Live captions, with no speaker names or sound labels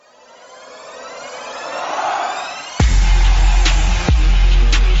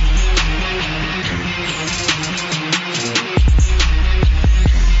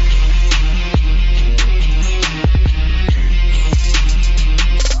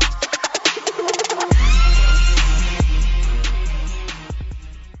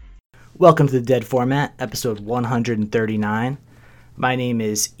Welcome to the Dead Format, episode 139. My name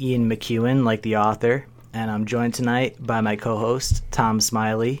is Ian McEwen, like the author, and I'm joined tonight by my co-host, Tom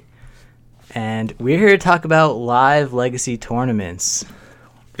Smiley. And we're here to talk about live Legacy tournaments.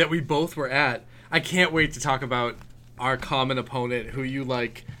 That we both were at. I can't wait to talk about our common opponent who you,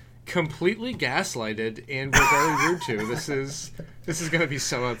 completely gaslighted and were very rude to. This is going to be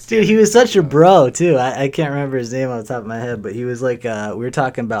so outstanding. Dude, he was such a bro, too. I can't remember his name on the top of my head, but he was we were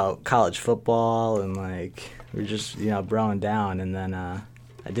talking about college football, and, we were just, broing down, and then I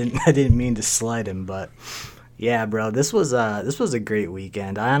didn't mean to slight him, but, yeah, bro, this was a great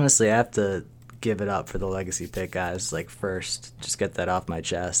weekend. I honestly have to give it up for the Legacy pick, guys, first. Just get that off my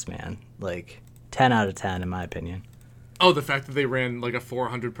chest, man. 10 out of 10, in my opinion. Oh, the fact that they ran, a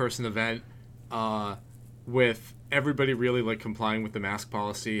 400-person event with everybody really, complying with the mask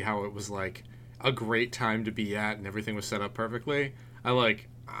policy, how it was, a great time to be at and everything was set up perfectly. I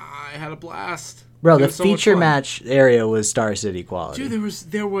had a blast. Bro, the feature match area was Star City quality. Dude,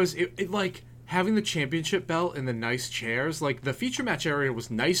 there was having the championship belt and the nice chairs, the feature match area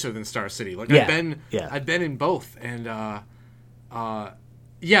was nicer than Star City. I've been in both, and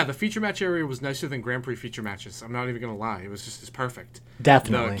yeah, the feature match area was nicer than Grand Prix feature matches. I'm not even gonna lie; it was just perfect.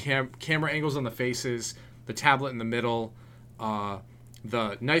 Definitely. The camera angles on the faces, the tablet in the middle, the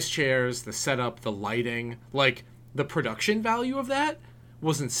nice chairs, the setup, the lighting, the production value of that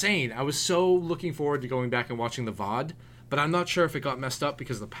was insane. I was so looking forward to going back and watching the VOD, but I'm not sure if it got messed up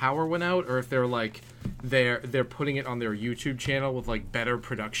because the power went out, or if they're putting it on their YouTube channel with better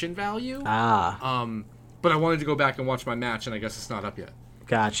production value. But I wanted to go back and watch my match, and I guess it's not up yet.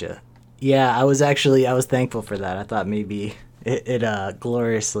 Gotcha. Yeah, I was thankful for that. I thought maybe it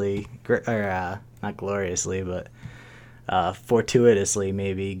gloriously, or not gloriously, but fortuitously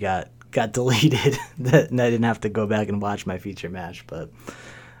maybe got deleted. That I didn't have to go back and watch my feature match. But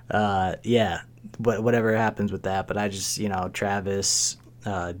yeah, whatever happens with that. But I just, Travis,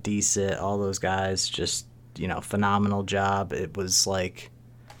 Decent, all those guys, just, phenomenal job. It was Star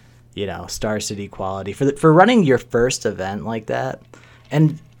City quality for running your first event like that.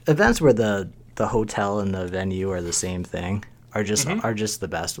 And events where the hotel and the venue are the same thing are just the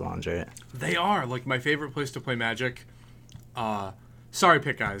best ones, right? They are. My favorite place to play Magic. Sorry,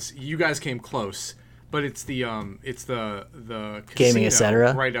 pick guys. You guys came close, but it's the casino Gaming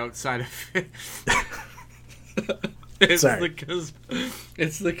Etc. right outside of it's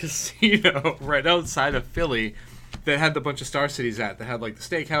the casino right outside of Philly that had the bunch of Star Cities at. That had the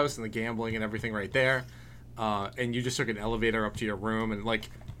steakhouse and the gambling and everything right there. And you just took an elevator up to your room, and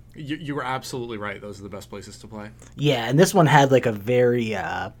you were absolutely right. Those are the best places to play. Yeah, and this one had a very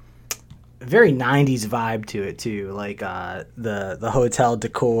 90s vibe to it too. The hotel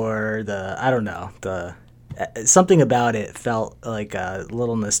decor, something about it felt a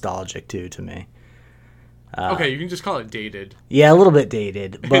little nostalgic too to me. Okay, you can just call it dated. Yeah, a little bit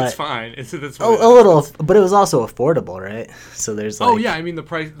dated, but it's fine. That's what a little, but it was also affordable, right? So there's oh yeah, I mean the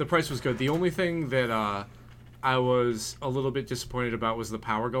price was good. The only thing that I was a little bit disappointed about was the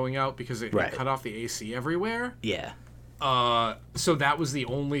power going out because it cut off the AC everywhere. Yeah. So that was the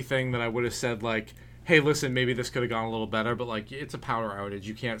only thing that I would have said hey, listen, maybe this could have gone a little better, but it's a power outage.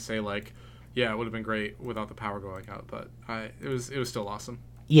 You can't say yeah, it would have been great without the power going out, but it was still awesome.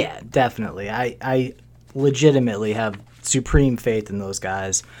 Yeah, definitely. I legitimately have supreme faith in those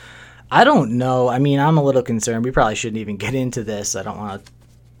guys. I don't know. I mean, I'm a little concerned. We probably shouldn't even get into this. I don't want to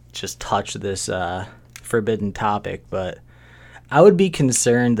just touch this forbidden topic, but I would be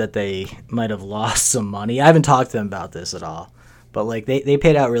concerned that they might have lost some money. I haven't talked to them about this at all, but they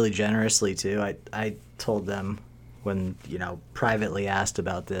paid out really generously too. I told them when, privately asked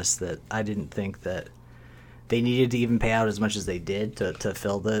about this that I didn't think that they needed to even pay out as much as they did to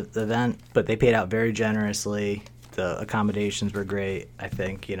fill the event, but they paid out very generously. The accommodations were great. I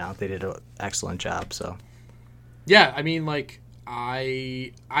think, they did an excellent job. So, yeah, I mean,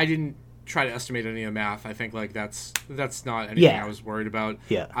 I didn't try to estimate any of the math. I think that's not anything I was worried about.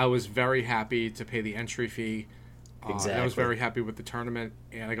 Yeah, I was very happy to pay the entry fee. Exactly. I was very happy with the tournament,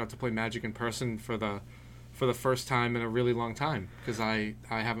 and I got to play Magic in person for the first time in a really long time because I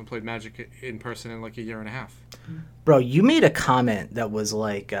haven't played Magic in person in a year and a half. Bro, you made a comment that was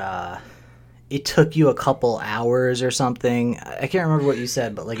it took you a couple hours or something. I can't remember what you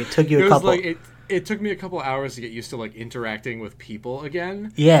said, but it took you a couple. It took me a couple hours to get used to interacting with people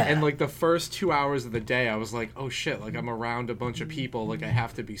again. Yeah. And the first 2 hours of the day, I was oh shit, I'm around a bunch of people. I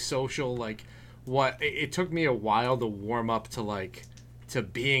have to be social. What? It took me a while to warm up to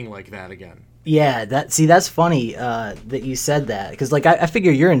being like that again. Yeah, that's funny that you said that because I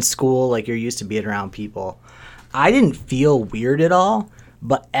figure you're in school, you're used to being around people. I didn't feel weird at all,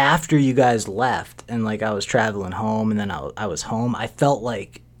 But after you guys left and like I was traveling home and then I was home, I felt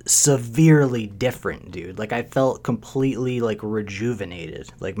like severely different, dude. Like I felt completely like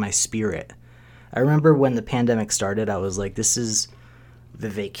rejuvenated, like my spirit. I remember when the pandemic started, I was like, this is the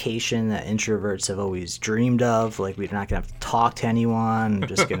vacation that introverts have always dreamed of. Like, we're not going to have to talk to anyone. I'm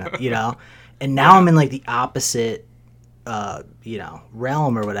just going to, And now I'm in, like, the opposite,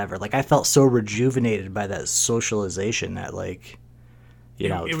 realm or whatever. Like, I felt so rejuvenated by that socialization that, like,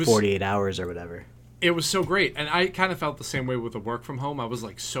 it was 48 hours or whatever. It was so great. And I kind of felt the same way with the work from home. I was,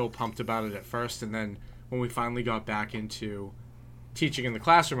 like, so pumped about it at first. And then when we finally got back into teaching in the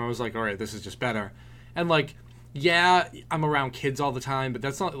classroom, I was like, all right, this is just better. And, like, yeah, I'm around kids all the time, but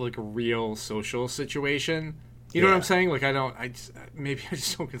that's not like a real social situation. You know what I'm saying? Like, maybe I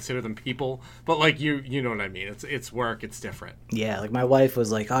just don't consider them people, but like you know what I mean. It's work. It's different. Yeah. Like my wife was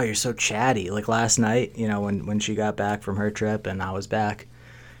like, oh, you're so chatty. Like last night, when she got back from her trip and I was back,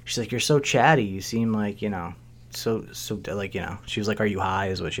 she's like, you're so chatty. You seem like, so like, she was like, are you high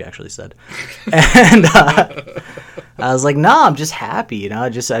is what she actually said. And I was like, no, I'm just happy. I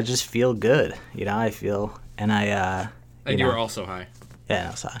just feel good. I feel, and and you were also high. Yeah,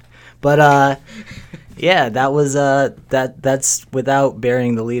 I was high. But, yeah, that was, that's without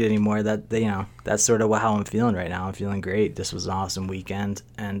burying the lead anymore. That's sort of how I'm feeling right now. I'm feeling great. This was an awesome weekend.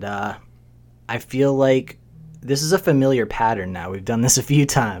 And, I feel like this is a familiar pattern now. We've done this a few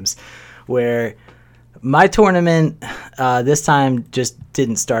times where my tournament, this time just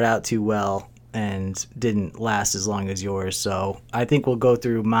didn't start out too well and didn't last as long as yours. So I think we'll go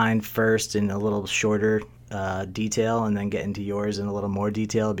through mine first in a little shorter detail and then get into yours in a little more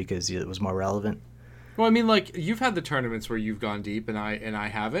detail because it was more relevant. Well, I mean, like, you've had the tournaments where you've gone deep and I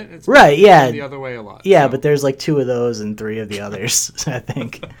haven't. It's right, yeah. The other way a lot. Yeah, so. But there's like 2 of those and 3 of the others, I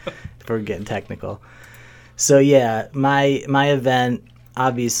think, if we're getting technical. So, yeah, my event,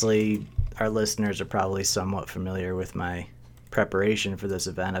 obviously, our listeners are probably somewhat familiar with my preparation for this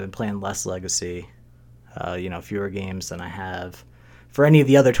event. I've been playing less Legacy, fewer games than I have for any of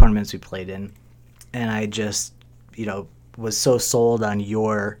the other tournaments we played in. And I just, was so sold on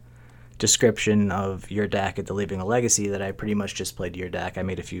your description of your deck at the Leaving a Legacy that I pretty much just played your deck. I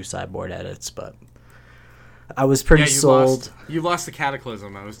made a few sideboard edits, but I was pretty sold. You lost the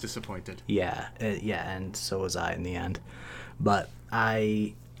Cataclysm. I was disappointed. Yeah, and so was I in the end. But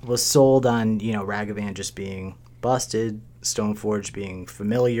I was sold on, Ragavan just being busted, Stoneforge being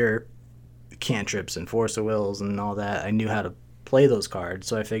familiar, cantrips and Force of Wills and all that. I knew how to play those cards,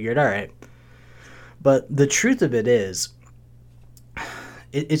 so I figured, all right. But the truth of it is,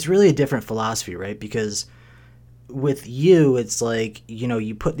 it's really a different philosophy, right? Because with you, it's like,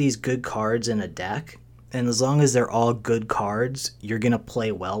 you put these good cards in a deck, and as long as they're all good cards, you're going to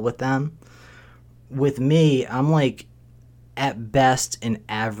play well with them. With me, I'm like, at best, an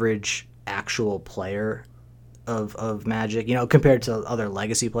average actual player of Magic, compared to other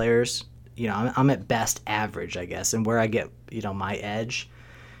Legacy players. I'm at best average, I guess, and where I get, my edge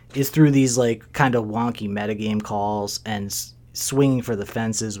is through these like kind of wonky metagame calls and swinging for the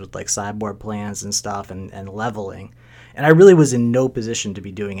fences with like sideboard plans and stuff and leveling. And I really was in no position to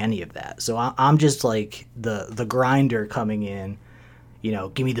be doing any of that. So I'm just like the grinder coming in,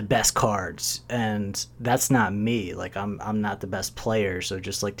 give me the best cards. And that's not me. Like I'm not the best player. So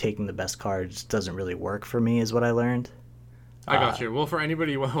just like taking the best cards doesn't really work for me is what I learned. I got you. Well, for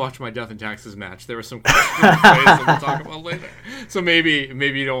anybody who want to watch my Death and Taxes match, there were some questions that we'll talk about later. So maybe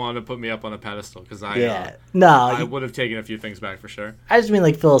you don't want to put me up on a pedestal because I would have taken a few things back for sure. I just mean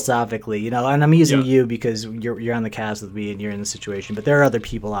like philosophically, and I'm using you because you're on the cast with me and you're in the situation. But there are other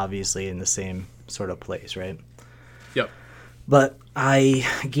people obviously in the same sort of place, right? Yep. But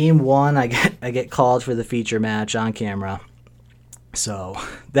game 1, I get called for the feature match on camera. So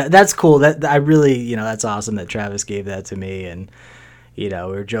that's cool. That I really, that's awesome that Travis gave that to me, and we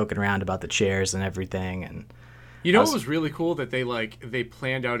were joking around about the chairs and everything. And it was really cool that they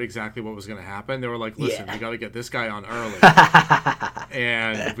planned out exactly what was going to happen. They were like, "Listen, we got to get this guy on early,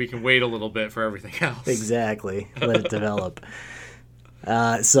 and we can wait a little bit for everything else." Exactly, let it develop.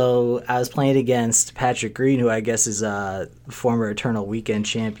 So I was playing against Patrick Green, who I guess is a former Eternal Weekend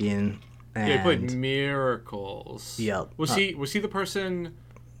champion. And he played Miracles. Yep. Was he the person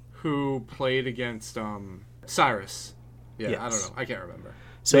who played against Cyrus? Yeah, yes. I don't know. I can't remember.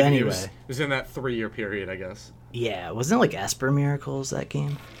 So maybe anyway, it was in that 3-year period, I guess. Yeah, wasn't it like Esper Miracles that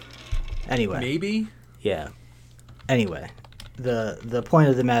game? Anyway, maybe. Yeah. Anyway, the point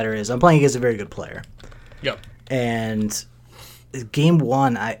of the matter is I'm playing against a very good player. Yep. And game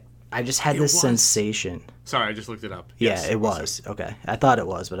 1, I just had this sensation. Sorry, I just looked it up. Yeah, it was. Okay. I thought it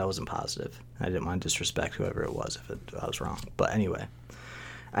was, but I wasn't positive. I didn't want to disrespect whoever it was if I was wrong. But anyway.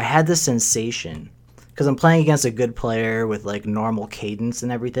 I had the sensation, because I'm playing against a good player with like normal cadence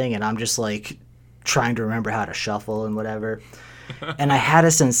and everything, and I'm just like trying to remember how to shuffle and whatever. And I had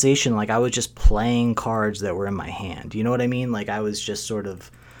a sensation like I was just playing cards that were in my hand. You know what I mean? Like I was just sort of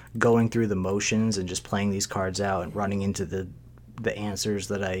going through the motions and just playing these cards out and running into the answers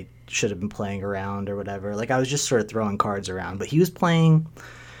that I should have been playing around or whatever. Like I was just sort of throwing cards around. But he was playing.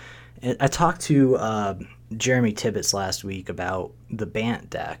 I talked to Jeremy Tibbetts last week about the Bant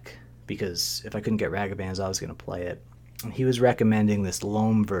deck, because if I couldn't get Ragavan's, I was going to play it. And he was recommending this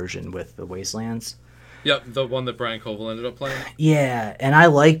Loam version with the Wastelands. Yep, the one that Brian Koval ended up playing. Yeah, and I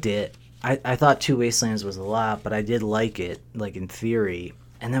liked it. I thought 2 Wastelands was a lot, but I did like it, like in theory.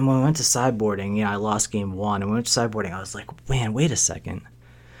 And then when we went to sideboarding, I lost game 1. And when we went to sideboarding, I was like, man, wait a second.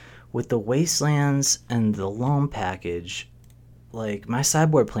 With the Wastelands and the Loam package, like, my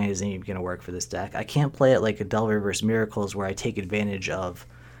sideboard plan isn't even going to work for this deck. I can't play it like a Delver vs. Miracles where I take advantage of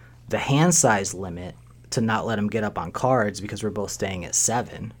the hand size limit to not let him get up on cards because we're both staying at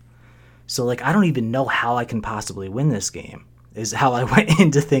 7. So, like, I don't even know how I can possibly win this game, is how I went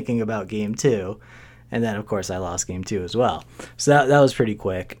into thinking about game 2. And then, of course, I lost game 2 as well. So that was pretty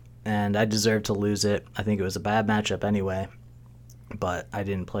quick, and I deserved to lose it. I think it was a bad matchup anyway, but I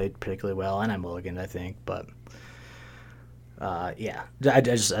didn't play particularly well, and I mulliganed, I think. But, yeah,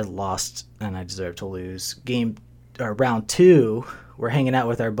 I lost, and I deserved to lose. Round 2, we're hanging out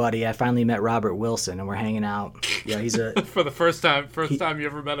with our buddy. I finally met Robert Wilson, and we're hanging out. Yeah, he's a for the first time you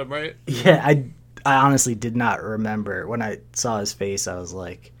ever met him, right? Yeah, I honestly did not remember. When I saw his face, I was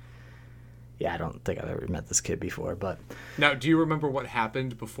like, yeah, I don't think I've ever met this kid before. But now, do you remember what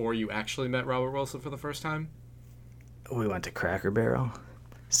happened before you actually met Robert Wilson for the first time? We went to Cracker Barrel.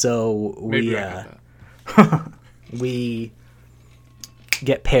 So we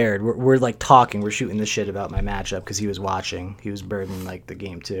get paired. We're like talking. We're shooting the shit about my matchup because he was watching. He was birding like the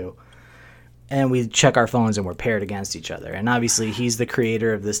game 2. And we check our phones and we're paired against each other. And obviously he's the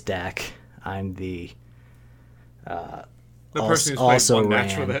creator of this deck. I'm the person who's played one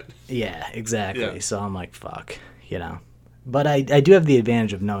match with it. Yeah, exactly. Yeah. So I'm like, fuck, But I do have the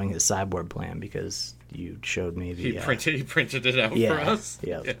advantage of knowing his sideboard plan because you showed me the... He printed it out for us.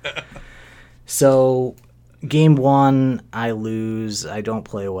 Yep. Yeah. So game 1, I lose. I don't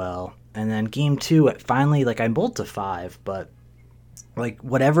play well. And then game 2, finally, like, I bowled to 5, but like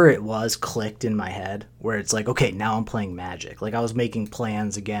whatever it was clicked in my head where it's like, okay, now I'm playing Magic. Like I was making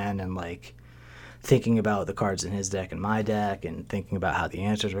plans again and like thinking about the cards in his deck and my deck and thinking about how the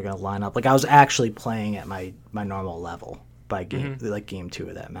answers were going to line up. Like I was actually playing at my normal level by game, like game 2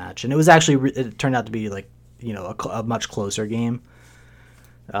 of that match. And it was actually, it turned out to be like, a much closer game.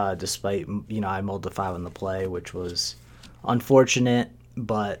 Despite, I mulled to 5 on the play, which was unfortunate,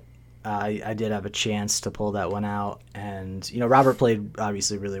 but I did have a chance to pull that one out. And, Robert played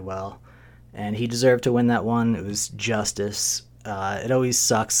obviously really well, and he deserved to win that one. It was justice. It always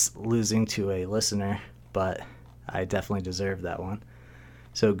sucks losing to a listener, but I definitely deserved that one.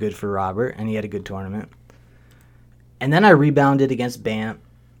 So good for Robert, and he had a good tournament. And then I rebounded against Bant.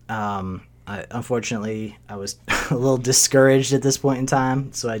 Unfortunately, I was a little discouraged at this point in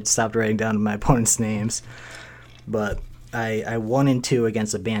time, so I stopped writing down my opponent's names. But I won in 2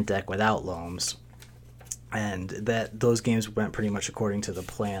 against a Bant deck without Loams, and those games went pretty much according to the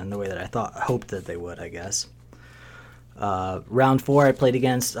plan, the way that I hoped that they would, I guess. Round 4, I played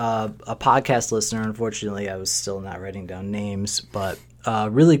against a podcast listener. Unfortunately, I was still not writing down names, but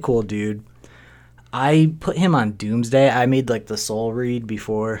really cool dude. I put him on Doomsday. I made like the soul read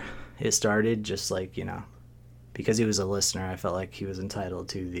before it started, just like, because he was a listener, I felt like he was entitled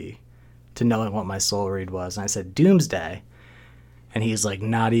to knowing what my soul read was. And I said Doomsday, and he's like,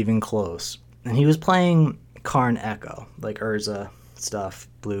 not even close. And he was playing Karn Echo, like Urza stuff,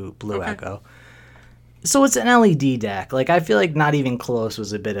 blue okay. Echo. So it's an LED deck. Like, I feel like not even close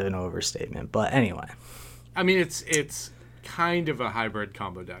was a bit of an overstatement. But anyway. I mean, it's kind of a hybrid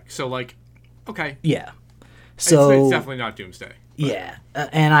combo deck. So, like, okay. Yeah. So it's definitely not Doomsday. But. Yeah.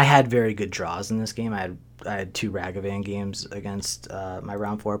 And I had very good draws in this game. I had 2 Ragavan games against my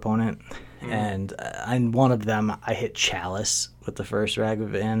round 4 opponent. Mm. And in one of them, I hit Chalice with the first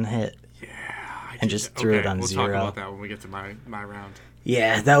Ragavan hit. Yeah. And just threw it on 0. We'll talk about that when we get to my round.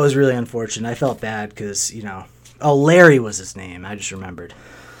 Yeah, that was really unfortunate. I felt bad because, Larry was his name. I just remembered.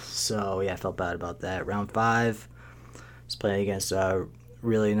 So, yeah, I felt bad about that. Round 5, I was playing against a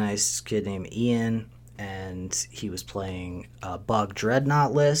really nice kid named Ian, and he was playing a Bug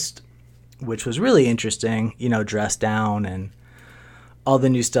Dreadnought list, which was really interesting, dress down and all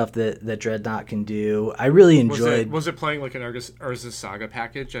the new stuff that Dreadnought can do. I really enjoyed... Was it playing like an Urza Saga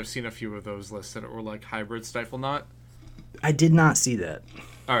package? I've seen a few of those lists that were like hybrid Stifle Knot. I did not see that.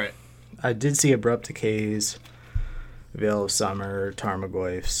 All right. I did see Abrupt Decays, Veil of Summer,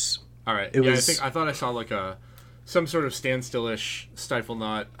 Tarmogoyfs. All right. I thought I saw like some sort of standstill-ish Stifle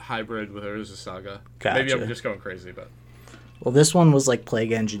Knot hybrid with Urza Saga. Gotcha. Maybe I'm just going crazy, but Well, this one was like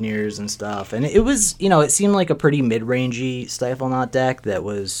Plague Engineers and stuff, and it was, it seemed like a pretty mid-rangey Stifle Knot deck that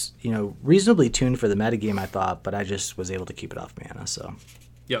was, reasonably tuned for the metagame, I thought, but I just was able to keep it off mana, so.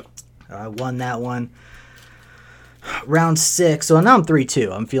 yep. I won that one. Round 6, so now I'm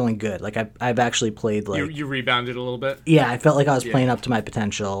 3-2. I'm feeling good. Like, I've actually played, like... You rebounded a little bit? Yeah, I felt like I was playing up to my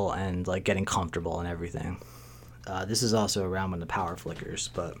potential and, like, getting comfortable and everything. This is also a round when the power flickers,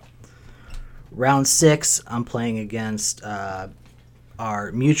 but... Round 6, I'm playing against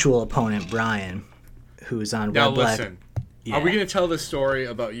our mutual opponent, Brian, who's on Now, Red Black. listen. Yeah. Are we going to tell this story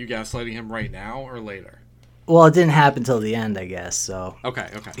about you gaslighting him right now or later? Well, it didn't happen till the end, I guess, so... Okay.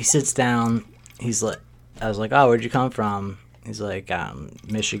 He sits down, he's like... I was like, oh, where'd you come from? He's like,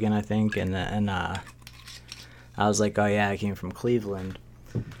 Michigan, I think, and I was like, oh, yeah, I came from Cleveland.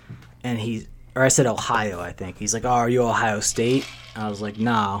 And I said Ohio, I think. He's like, oh, are you Ohio State? I was like,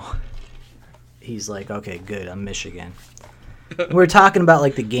 no. He's like, okay, good, I'm Michigan. We're talking about,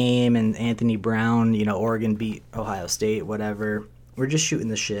 like, the game and Anthony Brown, Oregon beat Ohio State, whatever. We're just shooting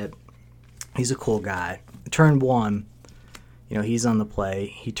the shit. He's a cool guy. Turn 1, he's on the play.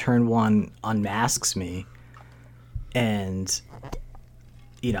 He turn 1 unmasks me. And,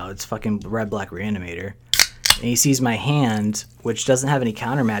 it's fucking Red Black Reanimator. And he sees my hand, which doesn't have any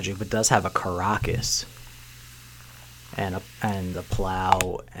counter magic, but does have a Karakas. And a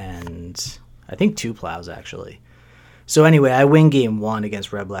plow, and I think 2 plows, actually. So anyway, I win game 1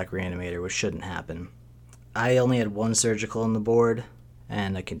 against Red Black Reanimator, which shouldn't happen. I only had 1 surgical on the board,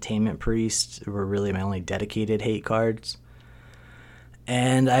 and a Containment Priest were really my only dedicated hate cards.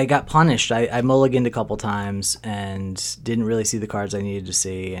 And I got punished. I mulliganed a couple times and didn't really see the cards I needed to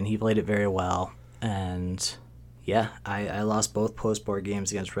see, and he played it very well. And yeah, I lost both post-board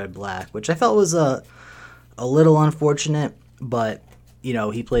games against Red Black, which I felt was a little unfortunate, but,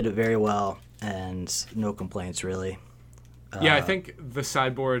 he played it very well, and no complaints, really. Yeah, I think the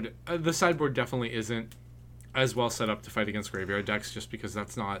sideboard definitely isn't as well set up to fight against graveyard decks, just because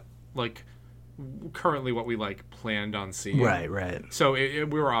that's not, like, currently what we planned on seeing. Right. So we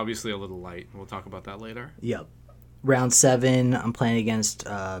were obviously a little light. We'll talk about that later. Yep. Round 7, I'm playing against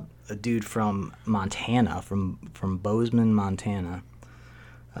a dude from Montana, from Bozeman, Montana.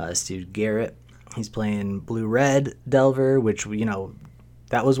 This dude Garrett. He's playing blue-red Delver, which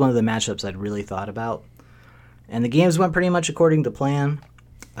that was one of the matchups I'd really thought about. And the games went pretty much according to plan.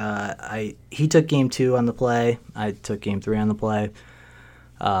 He took game 2 on the play. I took game 3 on the play.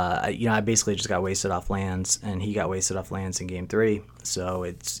 I basically just got wasted off lands, and he got wasted off lands in game 3. So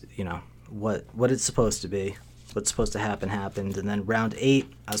it's, what it's supposed to be. What's supposed to happen happened. And then round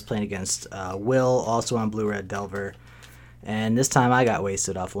 8, I was playing against Will, also on Blue-Red Delver. And this time I got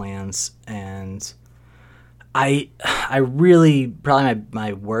wasted off lands. And I really, probably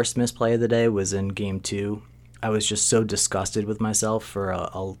my worst misplay of the day was in game 2. I was just so disgusted with myself for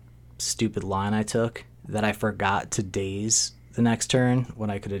a stupid line I took that I forgot to daze the next turn when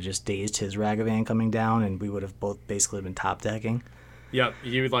I could have just dazed his Ragavan coming down, and we would have both basically been top decking. Yep,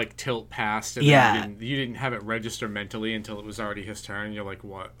 you would tilt past, and then you didn't have it register mentally until it was already his turn. You're like,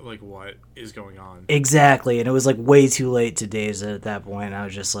 what is going on? Exactly, and it was way too late to daze it at that point. I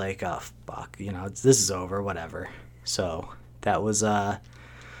was just like, oh fuck, this is over, whatever. So that was oh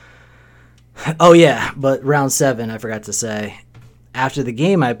yeah, but round 7, I forgot to say. After the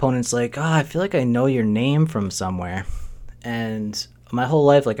game, my opponent's like, oh, I feel like I know your name from somewhere. And my whole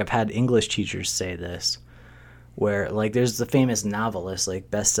life, I've had English teachers say this, where, there's the famous novelist,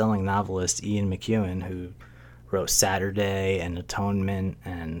 best-selling novelist Ian McEwan, who wrote Saturday and Atonement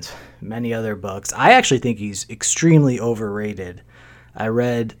and many other books. I actually think he's extremely overrated. I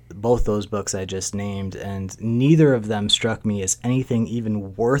read both those books I just named, and neither of them struck me as anything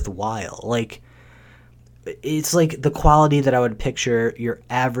even worthwhile. It's the quality that I would picture your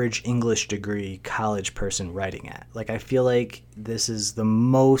average English degree college person writing at. I feel like this is the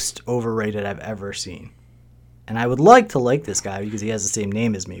most overrated I've ever seen. And I would like to like this guy because he has the same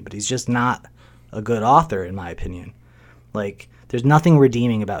name as me, but he's just not a good author, in my opinion. There's nothing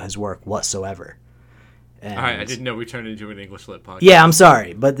redeeming about his work whatsoever. And all right, I didn't know we turned into an English lit podcast. Yeah, I'm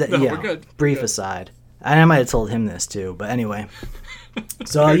sorry, but we're good. Brief aside. And I might have told him this too, but anyway.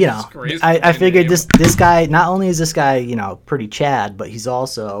 So, Crazy I figured this guy, not only is this guy, pretty Chad, but he's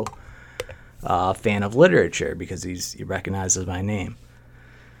also a fan of literature because he recognizes my name.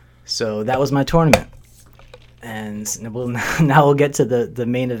 So that was my tournament. And now we'll get to the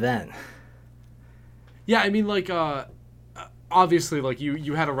main event. Yeah, I mean, obviously, like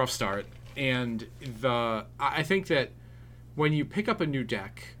you had a rough start, and I think that when you pick up a new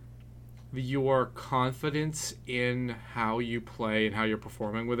deck, your confidence in how you play and how you're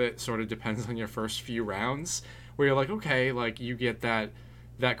performing with it sort of depends on your first few rounds, where you're like, okay, like you get that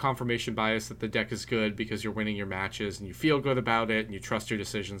confirmation bias that the deck is good because you're winning your matches and you feel good about it and you trust your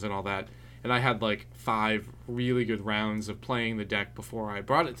decisions and all that. And I had like 5 really good rounds of playing the deck before I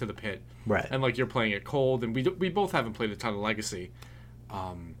brought it to the pit. Right. And like you're playing it cold, and we both haven't played a ton of Legacy.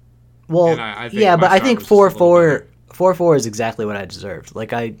 Well, I think yeah, my but I start think was just a little 4-4 4-4 is exactly what I deserved.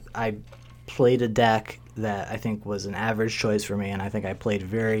 Like I played a deck that I think was an average choice for me, and I think I played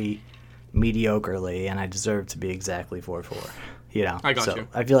very mediocrely, and I deserved to be exactly 4-4. You know, I got so you.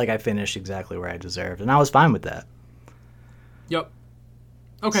 I feel like I finished exactly where I deserved, and I was fine with that. Yep.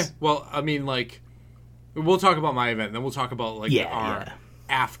 Okay. Well, I mean, like, we'll talk about my event, and then we'll talk about like our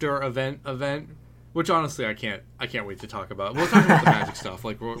after event, which honestly I can't wait to talk about. We'll talk about the Magic stuff.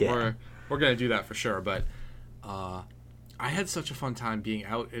 Like we're gonna do that for sure. But I had such a fun time being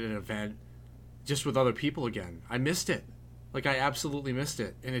out at an event just with other people again. I missed it. Like I absolutely missed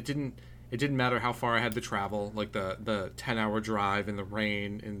it, and it didn't matter how far I had to travel, like the 10-hour drive in the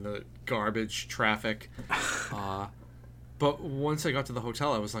rain, in the garbage traffic. But once I got to the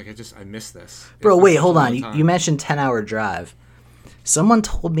hotel, I was like, I missed this. Bro, wait, hold on. You mentioned 10-hour drive. Someone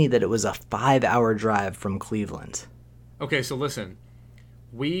told me that it was a 5-hour drive from Cleveland. Okay, so listen.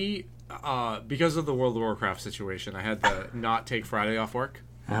 We, because of the World of Warcraft situation, I had to not take Friday off work.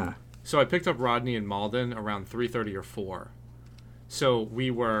 Uh-huh. So I picked up Rodney in Malden around 3:30 or 4. So we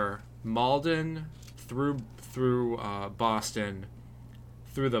were Malden through Boston,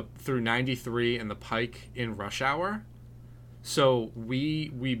 through 93 and the Pike in rush hour. So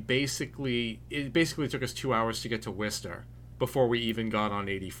it basically took us 2 hours to get to Worcester before we even got on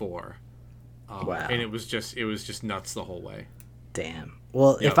 84. Wow. And it was just nuts the whole way. Damn.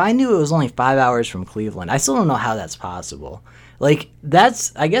 Well, if I knew it was only 5 hours from Cleveland, I still don't know how that's possible. Like,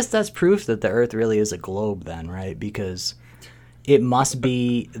 I guess that's proof that the Earth really is a globe then, right? Because it must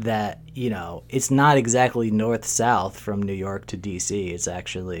be that, you know, it's not exactly north-south from New York to D.C. It's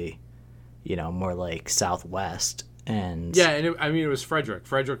actually, you know, more like southwest. And yeah, and it was Frederick.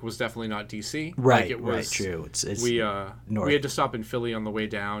 Frederick was definitely not D.C. Right, like it was, right, true. It's north. We had to stop in Philly on the way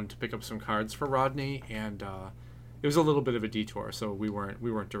down to pick up some cards for Rodney, and it was a little bit of a detour, so we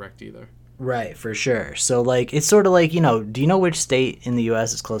weren't direct either. Right, for sure. So, like, it's sort of like, you know, do you know which state in the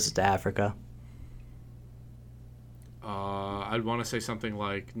U.S. is closest to Africa? I'd want to say something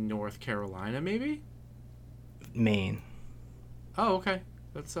like North Carolina, maybe? Maine. Oh, okay.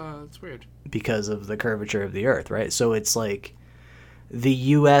 That's weird. Because of the curvature of the Earth, right? So it's like the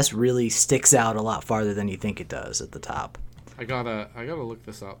U.S. really sticks out a lot farther than you think it does at the top. I gotta look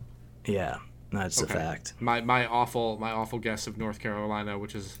this up. Yeah, that's a fact. My awful guess of North Carolina,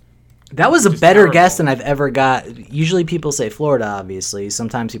 which is that was a better terrible guess than I've ever got. Usually people say Florida, obviously.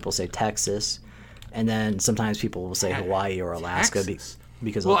 Sometimes people say Texas, and then sometimes people will say Hawaii or Alaska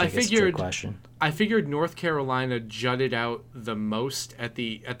because I think it's a trick question. I figured North Carolina jutted out the most at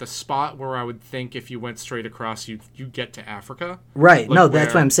the spot where I would think if you went straight across you get to Africa. Right. Like no,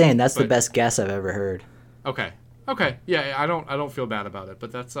 that's what I'm saying. That's the best guess I've ever heard. Okay. Yeah, I don't feel bad about it,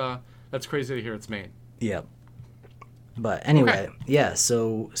 but that's crazy to hear it's Maine. Yep. But anyway, yeah,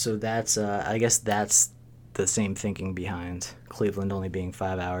 so that's I guess that's the same thinking behind Cleveland only being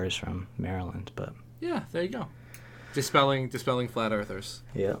 5 hours from Maryland, but yeah, there you go. Dispelling flat earthers.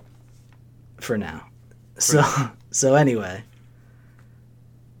 Yeah. For now. So anyway.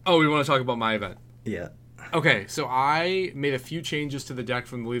 Oh, we want to talk about my event. Yeah. Okay, so I made a few changes to the deck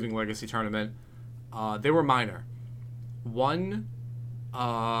from the Leaving Legacy tournament. They were minor. One,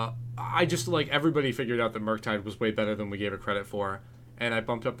 I just, like, everybody figured out that Murktide was way better than we gave it credit for, and I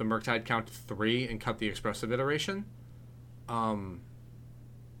bumped up the Murktide count to 3 and cut the expressive iteration.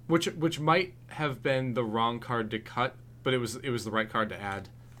 Which might have been the wrong card to cut, but it was the right card to add.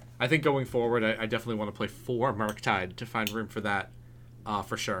 I think going forward, I definitely want to play 4 Murktide to find room for that,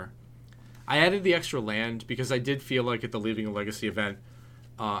 for sure. I added the extra land because I did feel like at the Leaving a Legacy event,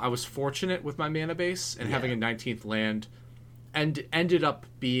 I was fortunate with my mana base and having a 19th land, and ended up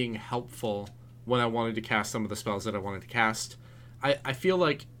being helpful when I wanted to cast some of the spells that I wanted to cast. I feel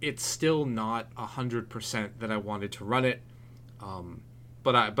like it's still not 100% that I wanted to run it,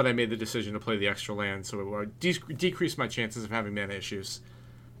 but I made the decision to play the extra land, so it would decrease my chances of having mana issues.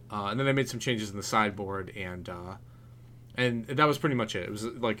 And then I made some changes in the sideboard, and that was pretty much it. It was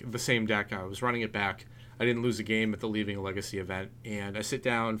like the same deck. I was running it back. I didn't lose a game at the Leaving a Legacy event, and I sit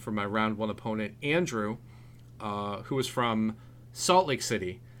down for my round 1 opponent, Andrew, who was from Salt Lake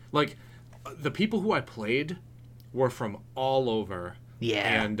City. Like, the people who I played were from all over.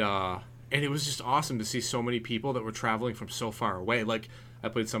 Yeah. And it was just awesome to see so many people that were traveling from so far away. Like, I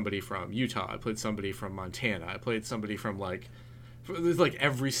played somebody from Utah. I played somebody from Montana. I played somebody from there's like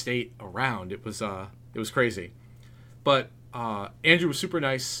every state around. It was crazy. But Andrew was super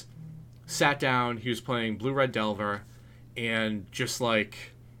nice. Sat down. He was playing Blue Red Delver, and just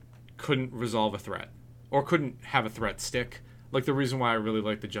like couldn't resolve a threat, or couldn't have a threat stick. Like, the reason why I really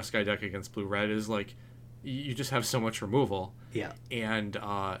like the Jeskai deck against Blue Red is like you just have so much removal. Yeah. And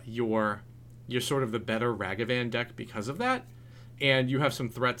you're sort of the better Ragavan deck because of that. And you have some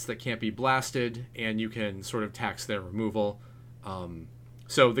threats that can't be blasted, and you can sort of tax their removal.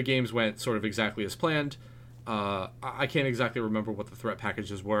 So the games went sort of exactly as planned. I can't exactly remember what the threat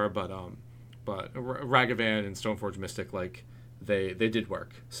packages were, but Ragavan and Stoneforge Mystic, like, they did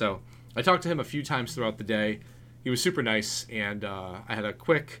work. So I talked to him a few times throughout the day. He was super nice, and I had a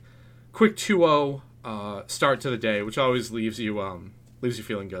quick 2-0 start to the day, which always leaves you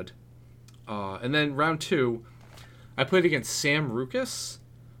feeling good. And then round 2, I played against Sam Rukas,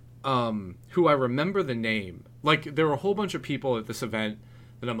 who I remember the name. Like, there were a whole bunch of people at this event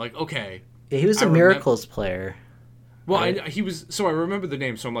that I'm like, okay. Yeah, he was a Miracles player. Well, right? He was. So I remember the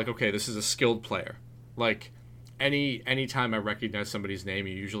name, so I'm like, okay, this is a skilled player. Like, any time I recognize somebody's name,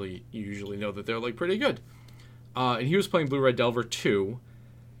 you usually know that they're like pretty good. And he was playing Blue Red Delver 2,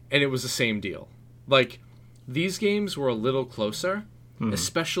 and it was the same deal. Like, these games were a little closer,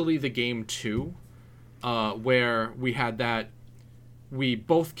 especially the game 2, where we had that. We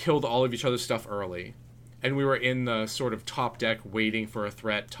both killed all of each other's stuff early, and we were in the sort of top deck waiting for a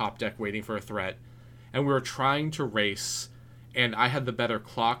threat, and we were trying to race, and I had the better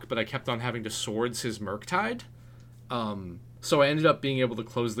clock, but I kept on having to swords his Murktide. So I ended up being able to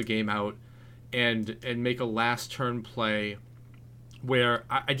close the game out and make a last turn play where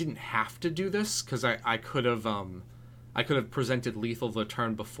I didn't have to do this, because I could have presented lethal the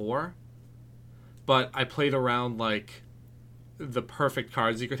turn before, but I played around like the perfect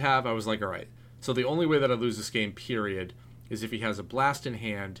cards you could have. I was like, all right, so the only way that I lose this game, period, is if he has a blast in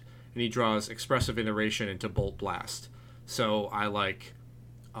hand and he draws Expressive Iteration into Bolt Blast. So I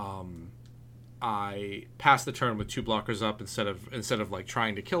passed the turn with 2 blockers up instead of like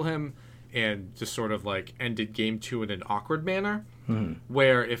trying to kill him, and just sort of like ended game 2 in an awkward manner.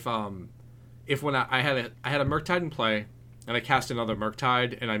 Where if when I had a Murktide in play and I cast another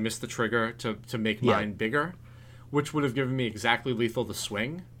Murktide and I missed the trigger to make mine bigger, which would have given me exactly lethal to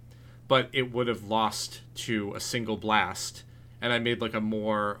swing, but it would have lost to a single blast, and I made like a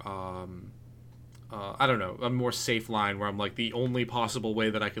more a more safe line where I'm like, the only possible way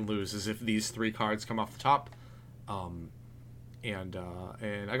that I can lose is if these 3 cards come off the top, and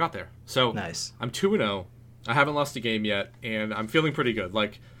I got there. So nice. I'm 2-0. I haven't lost a game yet, and I'm feeling pretty good.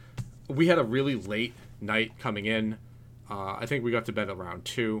 Like, we had a really late night coming in. I think we got to bed around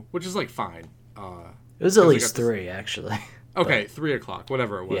 2, which is like fine. It was at least 3, actually. Okay, 3 o'clock,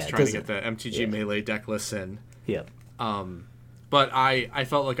 whatever it was, Yeah, trying to get the MTG Melee deck lists in. Yep. But I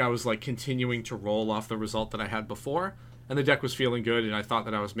felt like I was like continuing to roll off the result that I had before, and the deck was feeling good, and I thought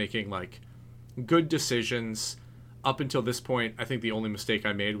that I was making like good decisions up until this point. I think the only mistake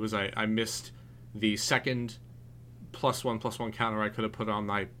I made was I missed the second +1/+1 counter I could have put on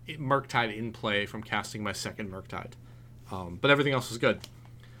my Murktide in play from casting my second Murktide. But everything else was good.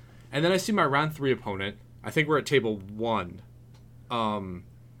 And then I see my round 3 opponent. I think we're at table 1. Hold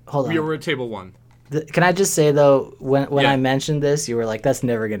on. We were at table 1. Can I just say, though, when I mentioned this, you were like, that's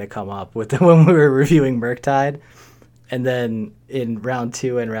never going to come up with when we were reviewing Murktide. And then in round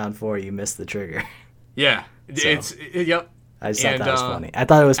 2 and round 4, you missed the trigger. Yeah. So, yep. I just thought that was funny. I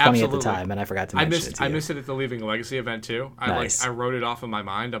thought it was funny absolutely. at the time, and I forgot to mention it to you. I missed it at the Leaving Legacy event, too. I wrote it off in my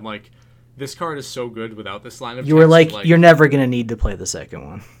mind. I'm like, this card is so good without this line of text. You were like, you're never going to need to play the second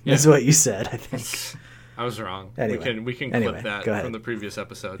one. Yeah. That's what you said, I think. I was wrong. Anyway, we can clip that from the previous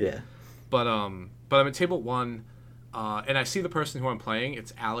episode. Yeah. But I'm at table 1, and I see the person who I'm playing.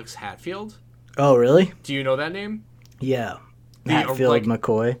 It's Alex Hatfield. Oh, really? Do you know that name? Yeah. Hatfield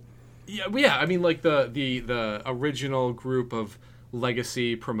McCoy. Yeah. I mean, like the original group of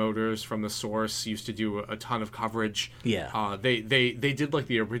Legacy promoters from the Source used to do a ton of coverage. Yeah. They did like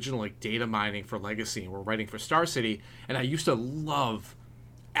the original like data mining for Legacy and were writing for Star City, and I used to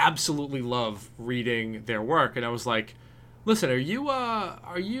absolutely love reading their work. And I was like, listen, are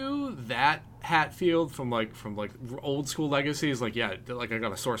you that Hatfield from old school Legacy? He's like, yeah, like I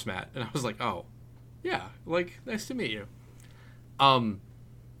got a source mat. And I was like, oh, yeah, like nice to meet you.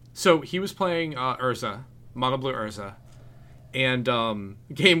 So he was playing Urza, Mono Blue Urza, and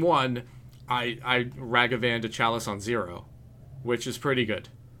game 1, I Ragavan to Chalice on 0, which is pretty good.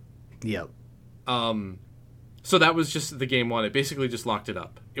 Yep. So that was just the game one. It basically just locked it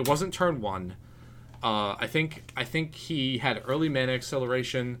up. It wasn't turn one. I think he had early mana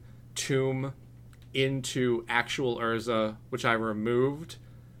acceleration, tomb into actual Urza, which I removed,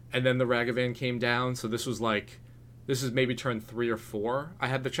 and then the Ragavan came down. So this is maybe turn 3 or 4. I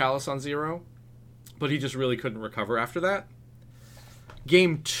had the Chalice on 0, but he just really couldn't recover after that.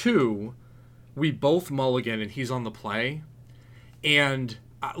 Game 2, we both mulligan and he's on the play, and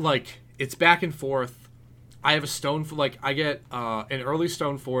it's back and forth. I have a I get an early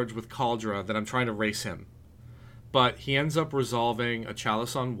Stoneforge with Kaldra that I'm trying to race him. But he ends up resolving a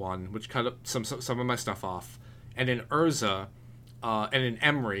Chalice on 1, which cut up some of my stuff off, and an Urza and an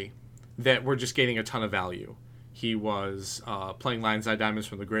Emry that were just gaining a ton of value. He was playing Lion's Eye Diamonds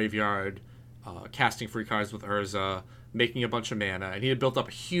from the graveyard, casting free cards with Urza, making a bunch of mana, and he had built up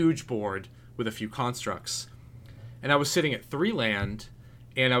a huge board with a few constructs. And I was sitting at 3 land,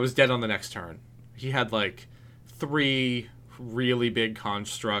 and I was dead on the next turn. He had 3 really big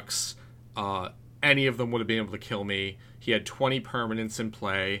constructs. Any of them would have been able to kill me. He had 20 permanents in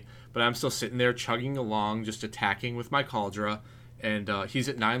play, but I'm still sitting there chugging along, just attacking with my Kaldra, and he's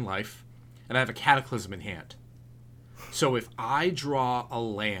at 9 life, and I have a Cataclysm in hand. So if I draw a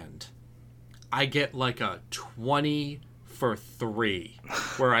land, I get a 20 for 3,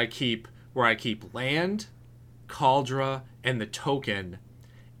 where I keep land, Kaldra, and the token,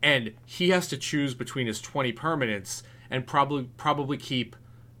 and he has to choose between his 20 permanents and probably keep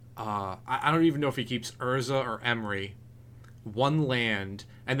I don't even know if he keeps Urza or Emry, 1 land,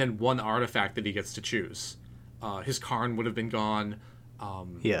 and then 1 artifact that he gets to choose. His Karn would have been gone.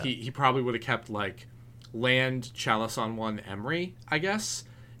 He probably would have kept land, Chalice on 1, Emry, I guess,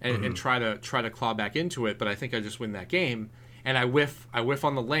 and try to claw back into it. But I think I just win that game, and I whiff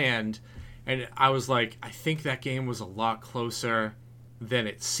on the land, and I was like, I think that game was a lot closer than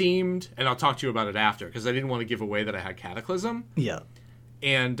it seemed, and I'll talk to you about it after because I didn't want to give away that I had Cataclysm. Yeah.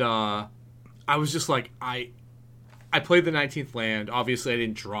 And I was just like, I played the 19th land. Obviously, I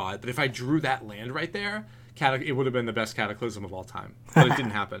didn't draw it. But if I drew that land right there, it would have been the best Cataclysm of all time. But it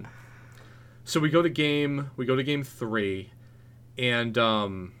didn't happen. So we go to game 3.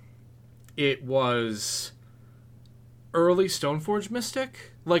 And it was early Stoneforge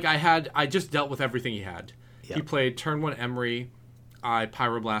Mystic. I just dealt with everything he had. Yep. He played turn 1 Emry. I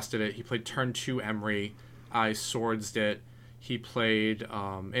Pyroblasted it. He played turn 2 Emry. I Swordsed it. He played an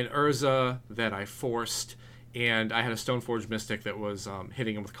Urza that I forced, and I had a Stoneforge Mystic that was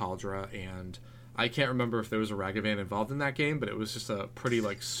hitting him with Kaldra, and I can't remember if there was a Ragavan involved in that game, but it was just a pretty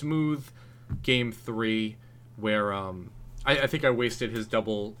smooth game 3 where I think I wasted his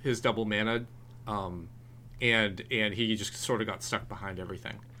double mana, and he just sort of got stuck behind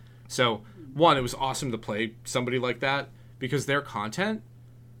everything. So, one, it was awesome to play somebody like that because their content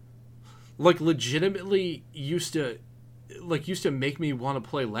legitimately used to make me want to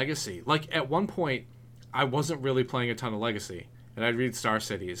play Legacy. At one point, I wasn't really playing a ton of Legacy, and I'd read Star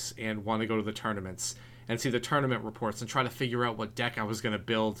Cities and want to go to the tournaments and see the tournament reports and try to figure out what deck I was going to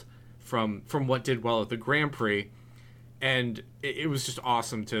build from what did well at the Grand Prix. And it was just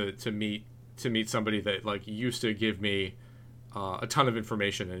awesome to meet somebody that used to give me a ton of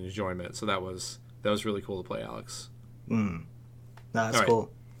information and enjoyment. So that was really cool to play, Alex. That's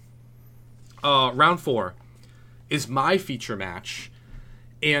cool. Round 4 is my feature match,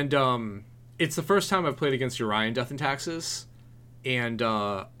 and it's the first time I've played against Uriah Death and Taxes, and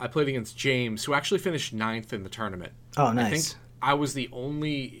I played against James, who actually finished 9th in the tournament. Oh, nice. I think I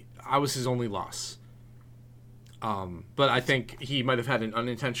was his only loss. But I think he might have had an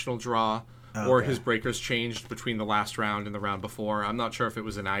unintentional draw, or his breakers changed between the last round and the round before. I'm not sure if it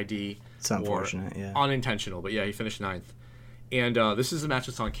was an ID it's unfortunate, or unintentional, but yeah, he finished 9th. And this is a match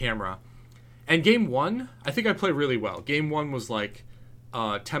that's on camera. And game 1, I think I played really well. Game 1 was tempo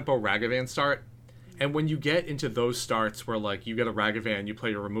Ragavan start. And when you get into those starts where you get a Ragavan, you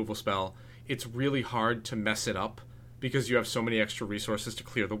play your removal spell, it's really hard to mess it up because you have so many extra resources to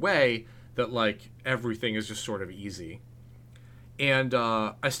clear the way that everything is just sort of easy. And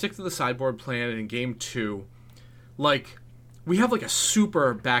I stick to the sideboard plan, and in game 2, we have a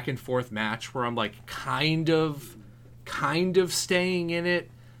super back and forth match where I'm kind of staying in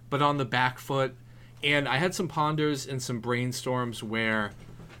it, but on the back foot. And I had some ponders and some brainstorms where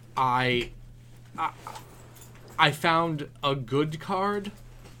I found a good card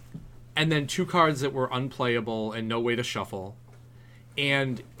and then 2 cards that were unplayable and no way to shuffle.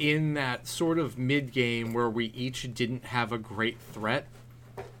 And in that sort of mid-game where we each didn't have a great threat,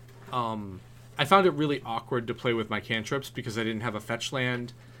 I found it really awkward to play with my cantrips because I didn't have a fetch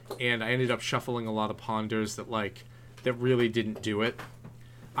land, and I ended up shuffling a lot of ponders that really didn't do it.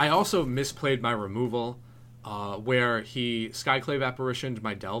 I also misplayed my removal. where he Skyclave Apparitioned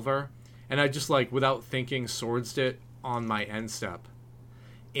my Delver, and I just, like, without thinking, swordsed it on my end step.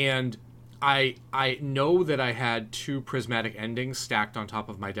 And I know that I had 2 Prismatic Endings stacked on top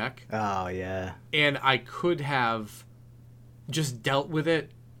of my deck, Oh, yeah. and I could have just dealt with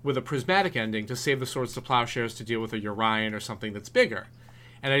it with a Prismatic Ending to save the Swords to Plowshares to deal with a Urian or something that's bigger.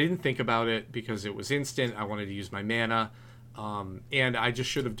 And I didn't think about it because it was instant. I wanted to use my mana, and I just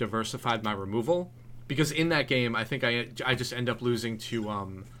should have diversified my removal, because in that game I think I just end up losing to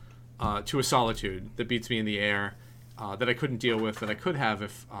a Solitude that beats me in the air, that I couldn't deal with, that I could have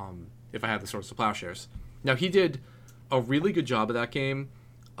if I had the Swords to Plowshares. Now, he did a really good job of that game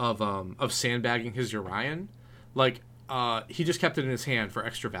of sandbagging his Urian. Like, he just kept it in his hand for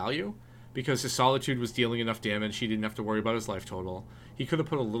extra value because his Solitude was dealing enough damage. He didn't have to worry about his life total. He could have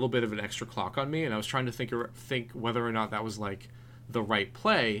put a little bit of an extra clock on me, and I was trying to think whether or not that was, like, the right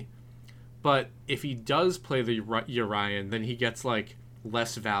play. But if he does play the Urian, then he gets, like,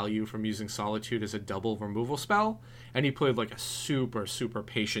 less value from using Solitude as a double removal spell, and he played, like, a super, super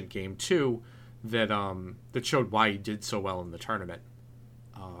patient game too that showed why he did so well in the tournament.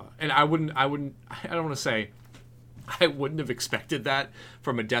 And I don't want to say I wouldn't have expected that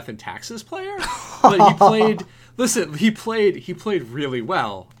from a Death and Taxes player, but he played really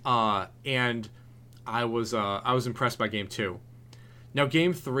well, and I was impressed by game 2. Now,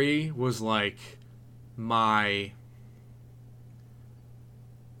 game 3 was, like, my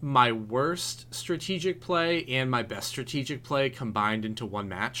worst strategic play and my best strategic play combined into one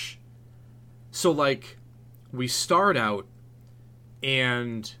match. So, like, we start out,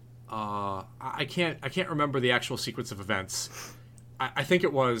 and I can't remember the actual sequence of events. I think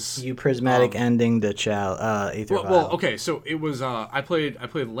it was You Prismatic Ending to Aether Vial. well, okay, so it was I played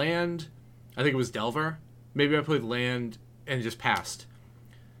land. I think it was Delver. Maybe I played land and just passed.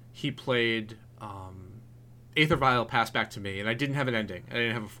 He played Aether Vial, passed back to me, and I didn't have an ending. I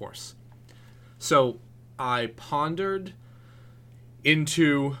didn't have a force. So I pondered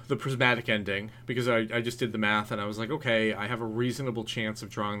into the Prismatic Ending because I just did the math, and I was like, okay, I have a reasonable chance of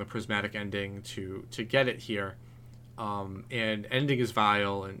drawing the Prismatic Ending to get it here, and ending his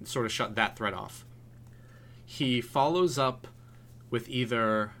Vial and sort of shut that thread off. He follows up with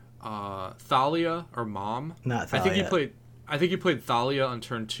either Thalia or Mom. Not Thalia. I think he played Thalia on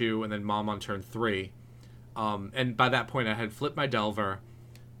turn 2 and then Mom on turn 3. And by that point, I had flipped my Delver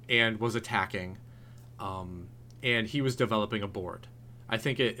and was attacking. And he was developing a board. I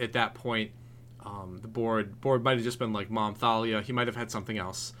think at that point, the board might have just been like Mom Thalia. He might have had something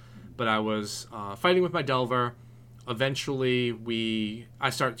else. But I was fighting with my Delver. Eventually, I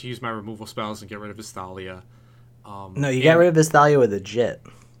start to use my removal spells and get rid of his Thalia. No, you got rid of his Thalia with a Jit.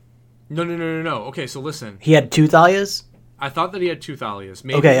 No. Okay, so listen. He had 2 Thalias? I thought that he had 2 Thalias.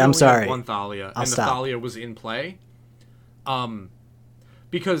 Maybe okay, he I'm only sorry. Had 1 Thalia, I'll and stop. the Thalia was in play.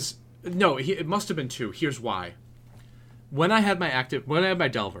 Because no, it must have been 2. Here's why. When I had my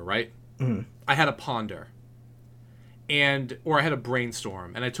Delver, right? Mm-hmm. I had a Ponder, or I had a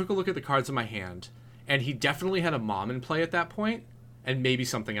Brainstorm, and I took a look at the cards in my hand, and he definitely had a Mom in play at that point, and maybe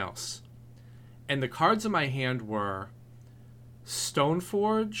something else. And the cards in my hand were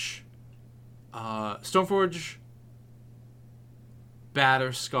Stoneforge,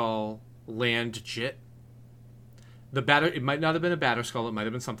 Batterskull, Land Jit. It might not have been a Batterskull, it might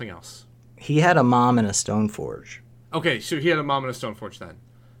have been something else. He had a Mom and a Stoneforge. Okay, so he had a Mom and a Stoneforge then.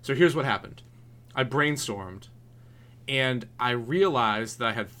 So here's what happened. I brainstormed, and I realized that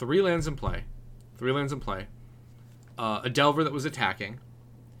I had 3 lands in play. A Delver that was attacking,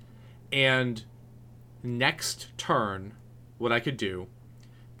 and next turn, what I could do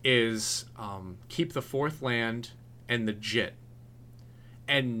is keep the 4th land and the Jit,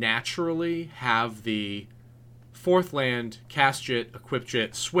 and naturally have the 4th land, cast Jit, equip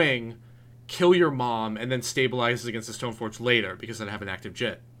Jit, swing, kill your Mom, and then stabilizes against the Stoneforge later because I'd have an active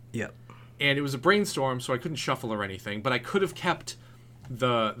Jit. Yep. And it was a Brainstorm, so I couldn't shuffle or anything, but I could have kept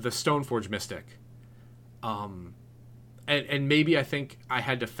the Stoneforge Mystic. And maybe I think I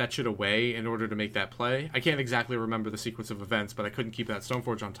had to fetch it away in order to make that play. I can't exactly remember the sequence of events, but I couldn't keep that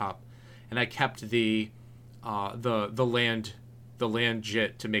Stoneforge on top, and I kept the land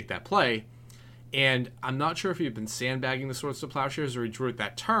Jit to make that play. And I'm not sure if he had been sandbagging the Swords to Plowshares or he drew it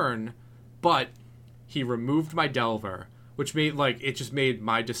that turn, but he removed my Delver, which made it just made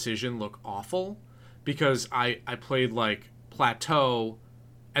my decision look awful because I played Plateau,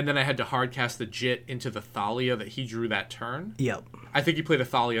 and then I had to hardcast the Jit into the Thalia that he drew that turn. Yep. I think he played a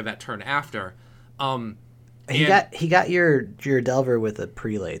Thalia that turn after. He got your Delver with a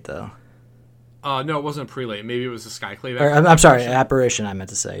Prelate though. No, it wasn't a prelate. Maybe it was a Skyclave. Or, I'm sorry, apparition. I meant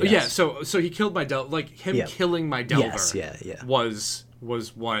to say. Yes. Yeah. So he killed my Delver. Like him killing my Delver. Yes. Yeah. Was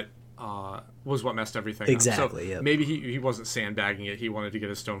what messed everything exactly, up. So yep. maybe he wasn't sandbagging it. He wanted to get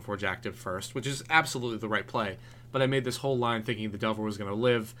his Stoneforge active first, which is absolutely the right play. But I made this whole line thinking the Delver was going to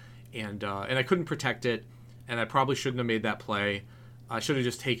live, and I couldn't protect it, and I probably shouldn't have made that play. I should have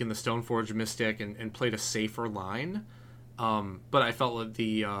just taken the Stoneforge Mystic and played a safer line. But I felt that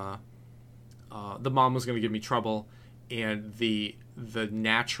the Mom was going to give me trouble, and the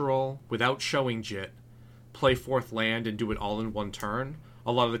natural, without showing Jit, play fourth land and do it all in one turn,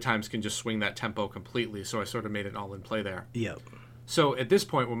 a lot of the times can just swing that tempo completely. So I sort of made an all-in play there. Yep. So at this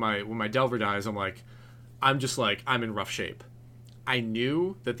point, when my Delver dies, I'm in rough shape. I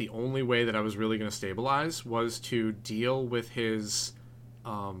knew that the only way that I was really going to stabilize was to deal with his,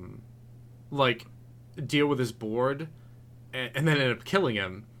 deal with his board, and then end up killing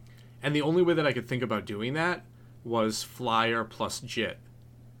him. And the only way that I could think about doing that was Flyer plus Jit.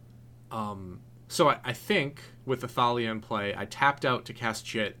 So I think with the Thalia in play, I tapped out to cast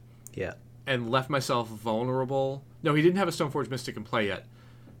Jit. Yeah. And left myself vulnerable. No, he didn't have a Stoneforge Mystic in play yet,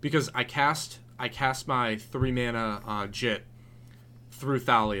 because I cast my 3-mana Jit through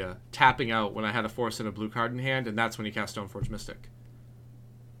Thalia, tapping out when I had a force and a blue card in hand, and that's when he cast Stoneforge Mystic.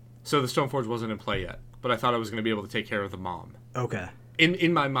 So the Stoneforge wasn't in play yet, but I thought I was going to be able to take care of the Mom. Okay.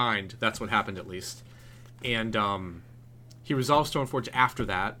 In my mind, that's what happened at least. And he resolved Stoneforge after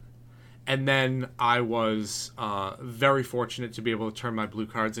that. And then I was very fortunate to be able to turn my blue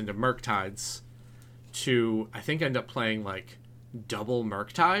cards into Murktides to, I think, end up playing like double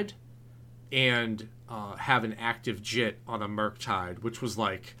Murktide and have an active Jit on a Murktide, which was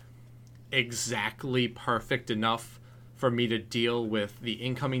like exactly perfect enough for me to deal with the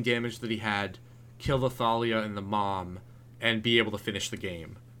incoming damage that he had, kill the Thalia and the Mom, and be able to finish the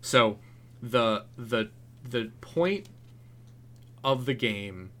game. So the point of the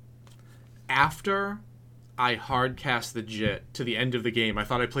game, after I hard cast the Jit to the end of the game, I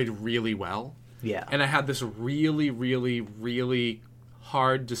thought I played really well. Yeah. And I had this really, really, really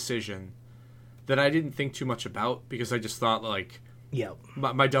hard decision that I didn't think too much about, because I just thought, like, yep,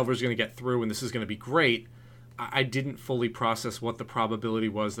 my Delver's going to get through and this is going to be great. I didn't fully process what the probability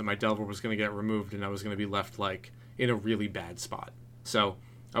was that my Delver was going to get removed and I was going to be left, like, in a really bad spot. So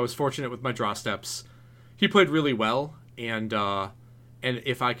I was fortunate with my draw steps. He played really well, and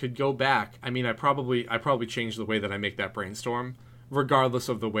if I could go back, I mean, I probably changed the way that I make that brainstorm, regardless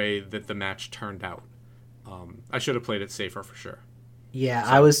of the way that the match turned out. I should have played it safer for sure. Yeah,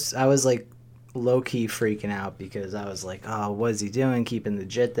 so. I was like low-key freaking out, because I was like, oh, what is he doing, keeping the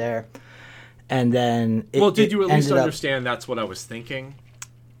Jit there? And then did you at least understand that's what I was thinking?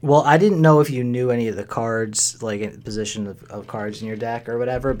 Well, I didn't know if you knew any of the cards, like in position of cards in your deck or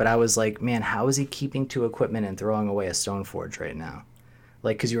whatever, but I was like, man, how is he keeping 2 equipment and throwing away a Stoneforge right now?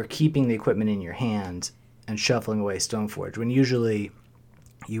 Like, because you were keeping the equipment in your hand and shuffling away Stoneforge, when usually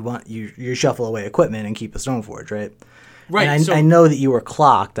you shuffle away equipment and keep a Stoneforge, right? Right. And I know that you were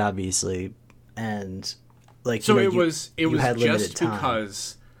clocked, obviously, and like, so you know, it was had just time.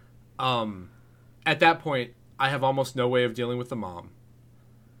 because at that point I have almost no way of dealing with the Mom.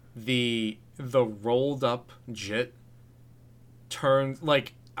 The rolled up Jit turns,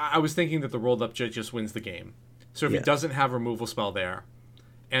 like, I was thinking that the rolled up Jit just wins the game. So if he doesn't have removal spell there,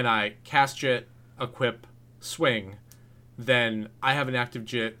 and I cast Jit, equip, swing, then I have an active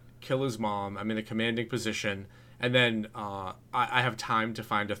Jit, kill his Mom, I'm in a commanding position, and then I have time to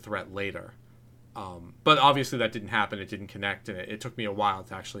find a threat later. But obviously that didn't happen, it didn't connect, and it took me a while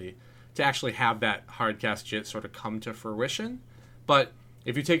to actually have that hard cast Jit sort of come to fruition. But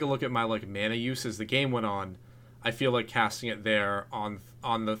if you take a look at my like mana use as the game went on, I feel like casting it there on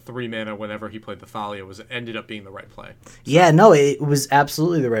the 3 mana whenever he played the Thalia ended up being the right play. So, yeah, no, it was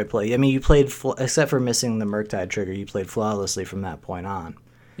absolutely the right play. I mean, you played, except for missing the Murktide trigger, you played flawlessly from that point on.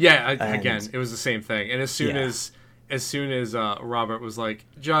 Yeah, again, it was the same thing. And as soon as Robert was like,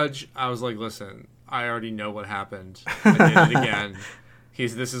 Judge, I was like, listen, I already know what happened. I did it again.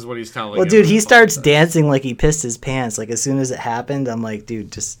 This is what he's telling. Well, dude, he starts dancing like he pissed his pants. Like, as soon as it happened, I'm like,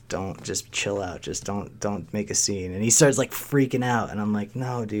 dude, just chill out. Just don't make a scene. And he starts like freaking out, and I'm like,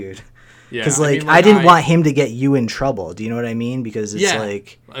 no, dude. Yeah, because I didn't want him to get you in trouble. Do you know what I mean? Because it's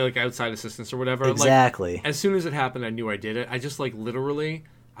like outside assistance or whatever. Exactly. Like, as soon as it happened, I knew I did it. I just literally,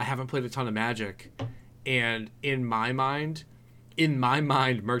 I haven't played a ton of Magic, and in my mind,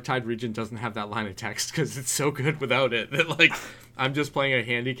 Murktide Regent doesn't have that line of text because it's so good without it that like I'm just playing a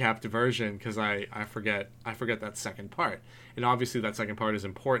handicapped version because I forget that second part, and obviously that second part is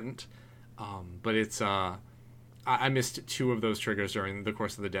important, but it's I missed 2 of those triggers during the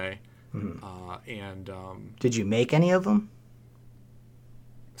course of the day, And Did you make any of them?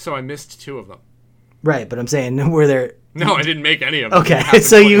 so I missed 2 of them. Right, but I'm saying, were there... No, I didn't make any of them. Okay,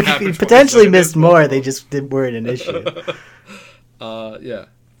 so you potentially missed more. They just weren't an issue. Yeah.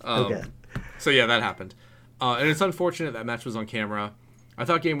 Okay. So yeah, that happened. And it's unfortunate that match was on camera. I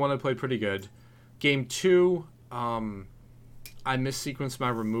thought game 1 I played pretty good. Game 2, I missequenced my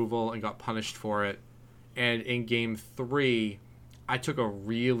removal and got punished for it. And in game 3, I took a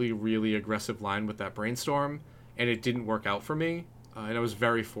really, really aggressive line with that brainstorm, and it didn't work out for me. And I was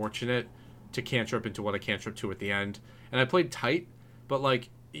very fortunate to cantrip into what I cantrip to at the end. And I played tight, but like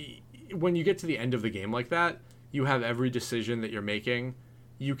when you get to the end of the game like that, you have every decision that you're making.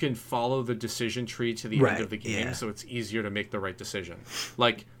 You can follow the decision tree to the end of the game, so it's easier to make the right decision.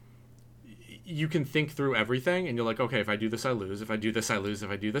 Like, you can think through everything, and you're like, okay, if I do this, I lose. If I do this, I lose. If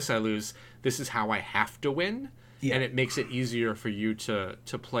I do this, I lose. This is how I have to win, and it makes it easier for you to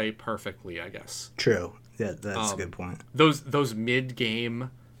play perfectly, I guess. True. Yeah, that's a good point. Those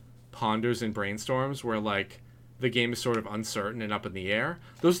mid-game ponders and brainstorms where, like, the game is sort of uncertain and up in the air,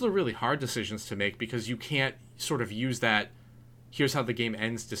 those are the really hard decisions to make because you can't sort of use that here's how the game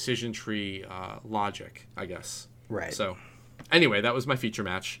ends decision tree logic, I guess. Right. So, anyway, that was my feature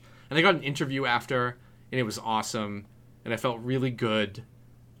match. And I got an interview after, and it was awesome, and I felt really good.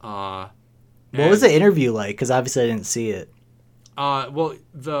 What was the interview like? Because obviously I didn't see it. Well,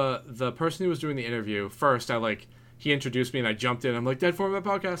 the person who was doing the interview, first, he introduced me, and I jumped in. I'm like, Dead Format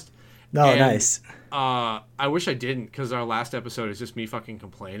Podcast. Oh, and, nice. I wish I didn't, because our last episode is just me fucking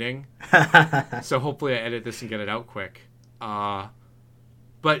complaining. So hopefully I edit this and get it out quick.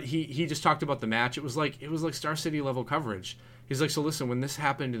 But he just talked about the match. It was like Star City level coverage. He's like, so listen, when this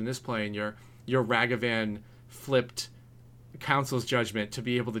happened in this play and your Ragavan flipped Council's judgment to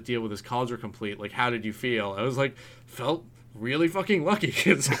be able to deal with his Cauldron complete, like, how did you feel? I was like, felt really fucking lucky.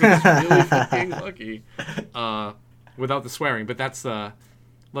 It's really fucking lucky. Without the swearing, but that's the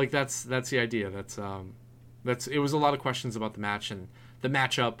idea. It was a lot of questions about the match and the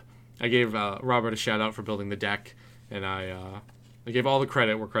matchup. I gave Robert a shout out for building the deck, and I gave all the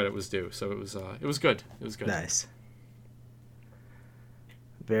credit where credit was due. So it was good. It was good. Nice.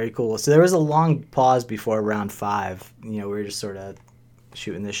 Very cool. So there was a long pause before round 5. You know, we were just sort of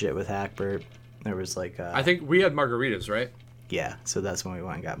shooting this shit with Hackbert. There was like I think we had margaritas, right? Yeah, so that's when we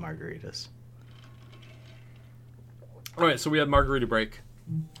went and got margaritas. All right, so we had margarita break.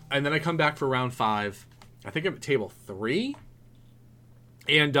 And then I come back for round 5. I think I'm at table 3.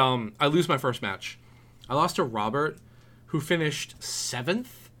 And I lose my first match. I lost to Robert, who finished 7th.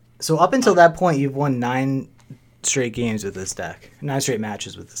 So up until that point, you've won 9 straight games with this deck. 9 straight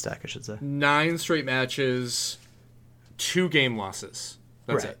matches with this deck, I should say. 9 straight matches, 2 game losses.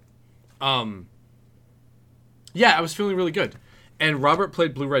 That's it. Yeah, I was feeling really good. And Robert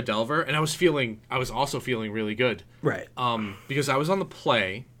played Blue-Red Delver, and I was also feeling really good. Right. Because I was on the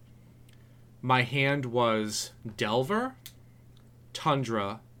play. My hand was Delver,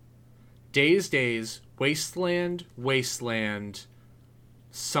 Tundra, Daze, Wasteland,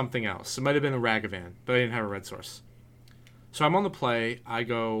 something else. It might have been a Ragavan, but I didn't have a red source. So I'm on the play. I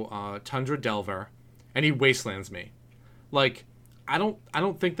go Tundra Delver, and he Wastelands me. Like, I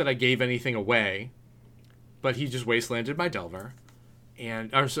don't think that I gave anything away, but he just Wastelanded my Delver,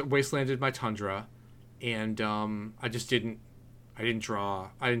 Wastelanded my Tundra, and I didn't draw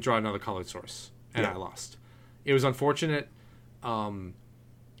another colored source, and I lost. It was unfortunate, but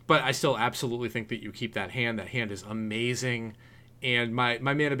I still absolutely think that you keep that hand. That hand is amazing. And my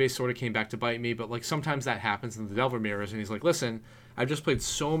mana base sort of came back to bite me, but like sometimes that happens in the Delver mirrors, and he's like, listen, I've just played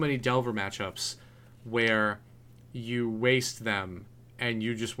so many Delver matchups where you waste them and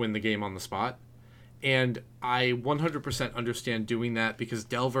you just win the game on the spot. And I 100% understand doing that because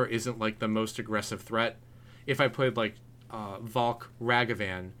Delver isn't like the most aggressive threat. If I played like Valk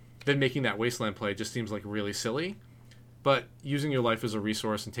Ragavan, then making that Wasteland play just seems like really silly. But using your life as a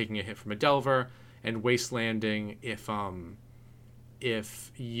resource and taking a hit from a Delver and Wastelanding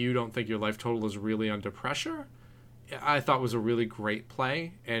if you don't think your life total is really under pressure, I thought was a really great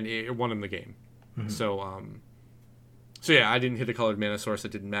play, and it won him the game. Mm-hmm. So yeah, I didn't hit a colored mana source.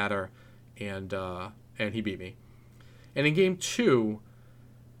 It didn't matter, and he beat me. And in game 2,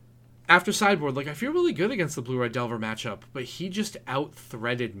 after sideboard, like I feel really good against the Blue-Red Delver matchup, but he just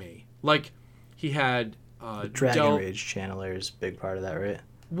out-threaded me. Like he had the Dragon Rage Channeler is a big part of that, right?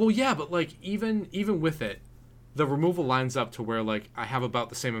 Well, yeah, but like even with it, the removal lines up to where like I have about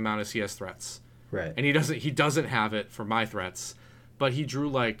the same amount as he has threats. Right. And he doesn't have it for my threats, but he drew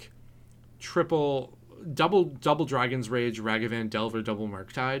like double Dragon's Rage, Ragavan, Delver, double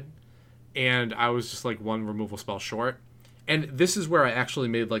Murktide, and I was just like one removal spell short. And this is where I actually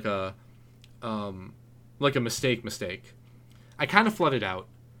made like a mistake. I kind of flooded out.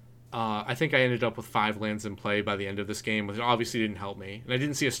 I think I ended up with 5 lands in play by the end of this game, which obviously didn't help me. And I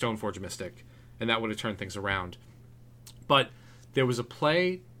didn't see a Stoneforge Mystic, and that would have turned things around. But there was a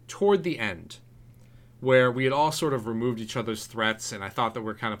play toward the end where we had all sort of removed each other's threats, and I thought that we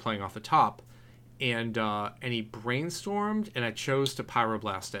were kind of playing off the top. And he brainstormed, and I chose to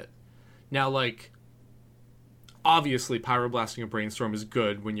Pyroblast it. Now, like, obviously Pyroblasting a Brainstorm is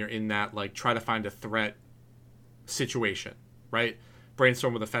good when you're in that, like, try to find a threat situation, right?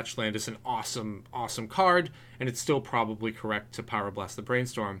 Brainstorm with a fetch land is an awesome, awesome card, and it's still probably correct to Pyroblast the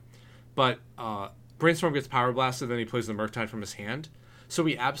Brainstorm. But Brainstorm gets Pyroblasted, then he plays the Murktide from his hand. So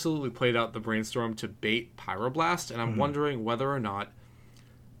he absolutely played out the Brainstorm to bait Pyroblast, and I'm wondering whether or not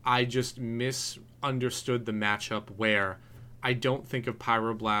I just misunderstood the matchup where I don't think of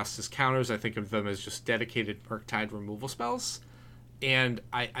Pyroblast as counters. I think of them as just dedicated Murktide removal spells. And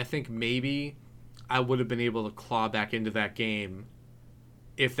I think maybe I would have been able to claw back into that game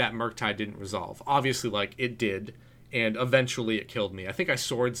if that Murktide didn't resolve. Obviously, like, it did, and eventually it killed me. I think I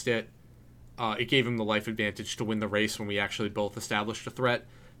swordsed it. It gave him the life advantage to win the race when we actually both established a threat.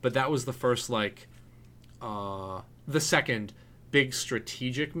 But that was the first, like, the second big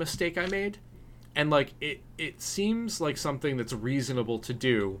strategic mistake I made. And, like, it seems like something that's reasonable to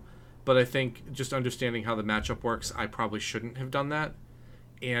do, but I think just understanding how the matchup works, I probably shouldn't have done that.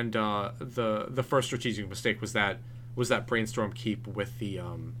 And the first strategic mistake was that Brainstorm keep with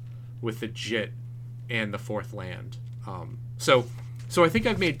the Jit and the 4th land. So I think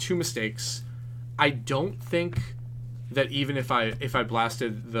I've made 2 mistakes. I don't think that even if I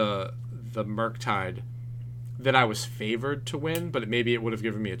blasted the Murktide, that I was favored to win, but maybe it would have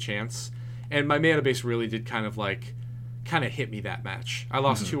given me a chance. And my mana base really did kind of hit me that match. I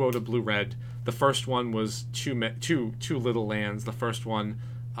lost 2-0 to blue-red. The first one was two little lands. The first one,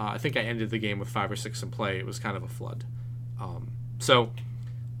 I think I ended the game with 5 or 6 in play. It was kind of a flood. So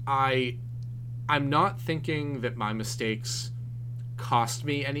I'm not thinking that my mistakes cost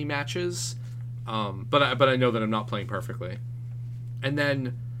me any matches, but I know that I'm not playing perfectly. And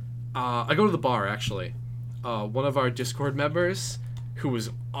then I go to the bar, actually. One of our Discord members, who was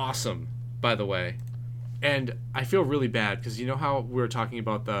awesome, by the way, and I feel really bad because you know how we were talking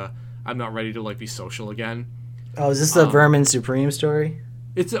about I'm not ready to, like, be social again. Oh, is this the Vermin Supreme story?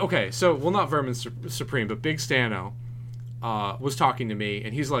 It's okay. So, well, not Vermin Supreme, but Big Stano was talking to me,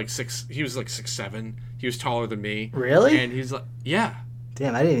 and he was like 6'7". He was taller than me. Really? And he's like, yeah.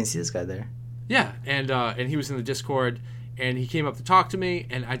 Damn, I didn't even see this guy there. Yeah, and he was in the Discord, and he came up to talk to me,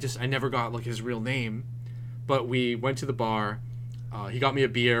 and I never got, like, his real name, but we went to the bar. He got me a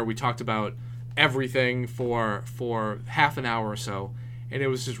beer. We talked about everything for half an hour or so, and it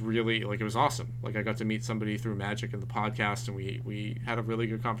was just really, like, it was awesome. Like, I got to meet somebody through Magic and the podcast, and we had a really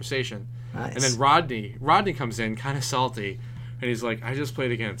good conversation. Nice. And then Rodney comes in kind of salty, and he's like, I just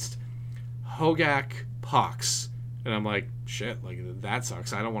played against Hogak Pox, and I'm like, shit, like, that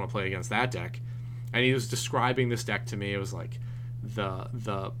sucks. I don't want to play against that deck. And he was describing this deck to me. It was like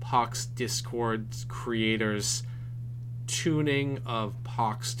the Pox Discord creators tuning of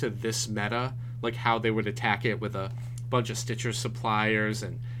Pox to this meta, like how they would attack it with a bunch of Stitcher suppliers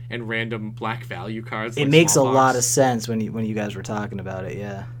and random black value cards. It makes a lot of sense when you guys were talking about it,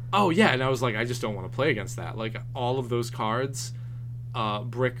 yeah. Oh yeah, and I was like, I just don't want to play against that. Like, all of those cards,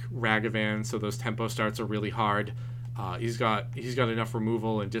 Brick Ragavan, so those tempo starts are really hard. He's got enough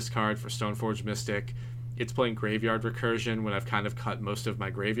removal and discard for Stoneforge Mystic. It's playing Graveyard Recursion when I've kind of cut most of my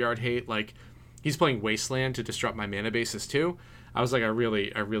graveyard hate. Like, he's playing Wasteland to disrupt my mana bases too. I was like, I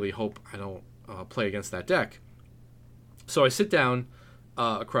really hope I don't play against that deck. So I sit down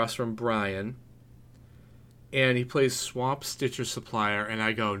across from Brian, and he plays Swamp Stitcher Supplier, and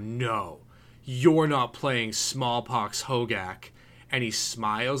I go, no, you're not playing Smallpox Hogak. And he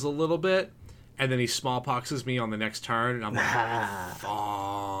smiles a little bit, and then he smallpoxes me on the next turn, and I'm like,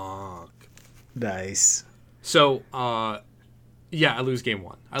 fuck. Nice. So, yeah, I lose game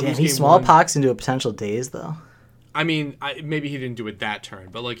 1. Damn, he smallpox into a potential daze, though? I mean, maybe he didn't do it that turn,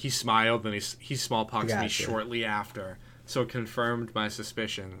 but, like, he smiled, and he smallpoxed me shortly after, so it confirmed my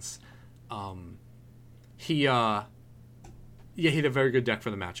suspicions. He had a very good deck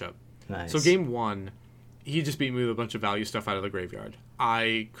for the matchup. Nice. So game 1, he just beat me with a bunch of value stuff out of the graveyard.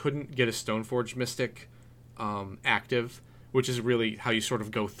 I couldn't get a Stoneforge Mystic active, which is really how you sort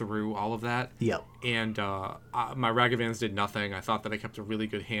of go through all of that. Yep. And my Ragavans did nothing. I thought that I kept a really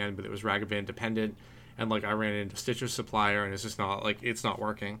good hand, but it was Ragavan dependent. And, like, I ran into Stitcher Supplier, and it's just not, like, it's not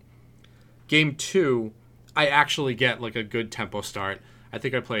working. Game 2, I actually get, like, a good tempo start. I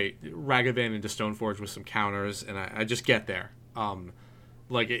think I play Ragavan into Stoneforge with some counters, and I just get there.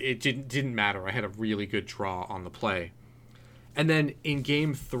 It didn't matter. I had a really good draw on the play. And then in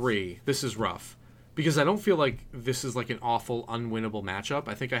game 3, this is rough, because I don't feel like this is like an awful, unwinnable matchup.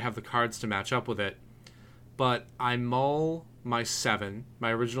 I think I have the cards to match up with it. But I mull my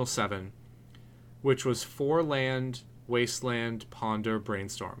original 7, which was 4 land, Wasteland, Ponder,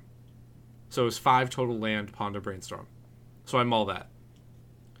 Brainstorm. So it was 5 total land, Ponder, Brainstorm. So I mull that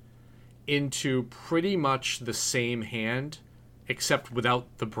into pretty much the same hand, except without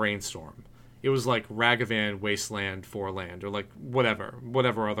the Brainstorm. It was like Ragavan, Wasteland, 4 land, or like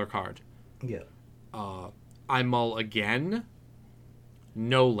whatever other card. Yeah. I mull again,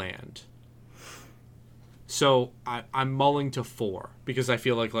 no land. So I'm mulling to 4 because I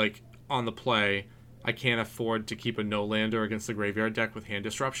feel like on the play, I can't afford to keep a no-lander against the graveyard deck with hand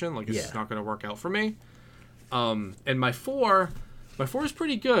disruption. Like, it's just not going to work out for me. And my 4 is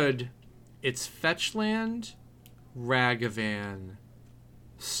pretty good. It's Fetch Land, Ragavan,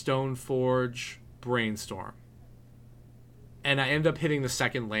 Stoneforge, Brainstorm. And I end up hitting the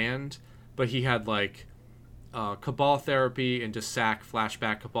second land, but he had like Cabal Therapy into sack,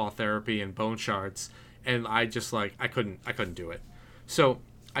 flashback Cabal Therapy, and Bone Shards. And I just I couldn't do it. So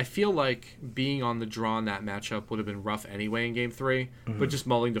I feel like being on the draw in that matchup would have been rough anyway in game 3, but just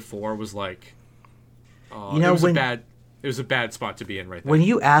mulling to 4 was like, it was a bad spot to be in right there. When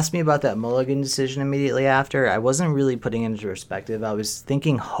you asked me about that mulligan decision immediately after, I wasn't really putting it into perspective. I was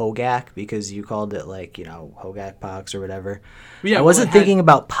thinking Hogak because you called it Hogak Pox or whatever. Yeah, I wasn't thinking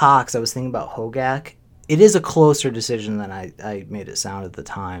about Pox. I was thinking about Hogak. It is a closer decision than I made it sound at the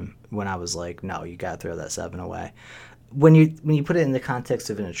time when I was like, no, you got to throw that 7 away. When you put it in the context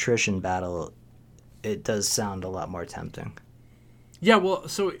of an attrition battle, it does sound a lot more tempting. Yeah, well,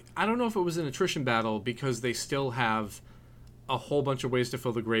 so I don't know if it was an attrition battle because they still have a whole bunch of ways to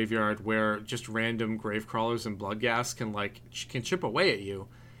fill the graveyard where just random grave crawlers and bloodghast can chip away at you.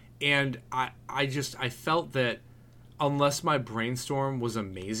 And I felt that unless my Brainstorm was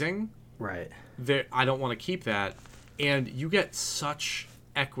amazing, right, that I don't want to keep that. And you get such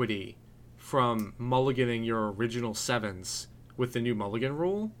equity from mulliganing your original 7s with the new mulligan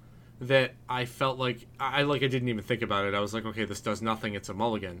rule that I felt like I didn't even think about it. I was like, okay, this does nothing, it's a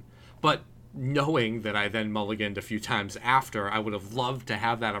mulligan. But knowing that I then mulliganed a few times after, I would have loved to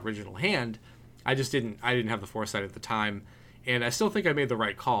have that original hand. I didn't have the foresight at the time, and I still think I made the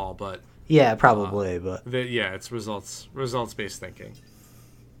right call, but yeah, probably, it's results based thinking.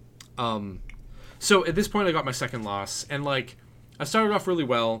 So at this point I got my second loss, and I started off really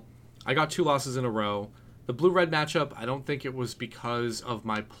well. I got 2 losses in a row. The blue-red matchup, I don't think it was because of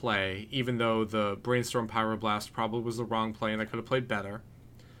my play, even though the Brainstorm Pyroblast probably was the wrong play and I could have played better.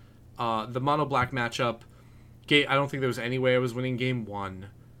 The mono-black matchup, I don't think there was any way I was winning game 1.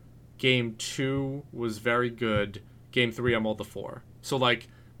 Game 2 was very good. Game 3, I mulled the 4. So,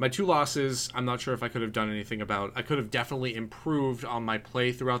 my 2 losses, I'm not sure if I could have done anything about. I could have definitely improved on my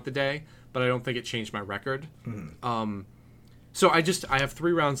play throughout the day, but I don't think it changed my record. Mm-hmm. So I have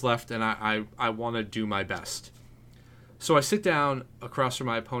 3 rounds left, and I want to do my best. So I sit down across from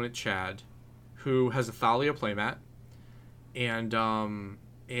my opponent, Chad, who has a Thalia playmat and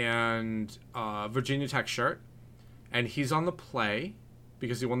Virginia Tech shirt, and he's on the play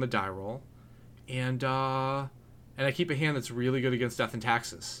because he won the die roll, and I keep a hand that's really good against Death and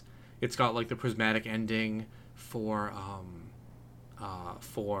Taxes. It's got the prismatic ending for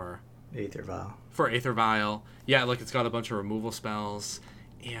Aether Vial. For Aether Vial. Yeah, it's got a bunch of removal spells.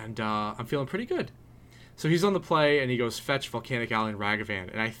 And I'm feeling pretty good. So he's on the play, and he goes, fetch Volcanic Alien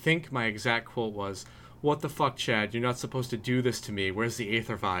Ragavan. And I think my exact quote was, what the fuck, Chad? You're not supposed to do this to me. Where's the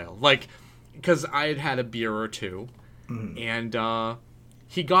Aether Vial? Because I had had a beer or two. And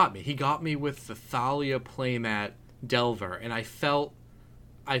he got me. He got me with the Thalia playmat Delver. And I felt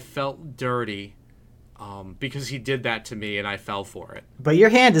dirty. Because he did that to me and I fell for it. But your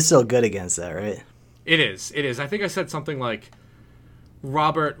hand is still good against that, right? It is. I think I said something like,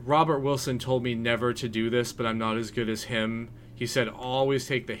 Robert Wilson told me never to do this, but I'm not as good as him. He said always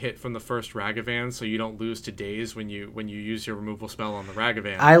take the hit from the first Ragavan so you don't lose to Daze when you use your removal spell on the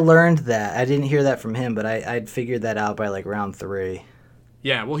Ragavan. I learned that. I didn't hear that from him, but I'd figured that out by round 3.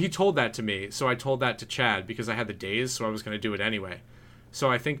 Yeah, well, he told that to me, so I told that to Chad because I had the Daze, so I was going to do it anyway.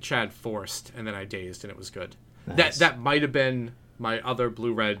 So I think Chad forced, and then I dazed, and it was good. Nice. That might have been my other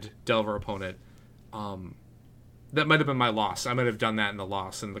blue-red Delver opponent. That might have been my loss. I might have done that in the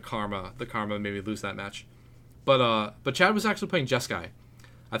loss, and the karma made me lose that match. But Chad was actually playing Jeskai.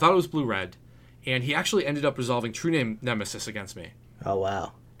 I thought it was blue-red, and he actually ended up resolving True Name Nemesis against me. Oh,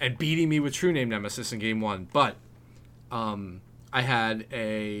 wow. And beating me with True Name Nemesis in game 1. But I had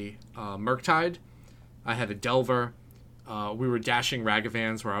a Murktide. I had a Delver. We were dashing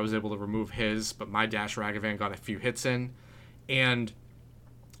Ragavans where I was able to remove his, but my dash Ragavan got a few hits in. And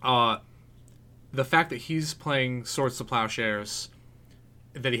the fact that he's playing Swords to Plowshares,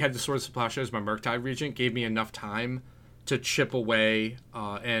 that he had the Swords to Plowshares, my Murktide Regent, gave me enough time to chip away.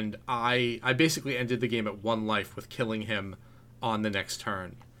 And I basically ended the game at 1 life with killing him on the next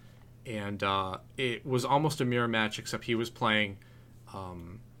turn. And it was almost a mirror match, except he was playing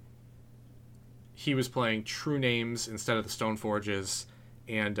True Names instead of the Stoneforges,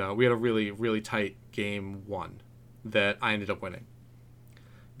 and we had a really, really tight game 1 that I ended up winning.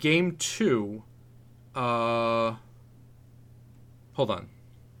 Game 2, hold on.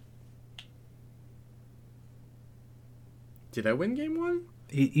 Did I win game 1?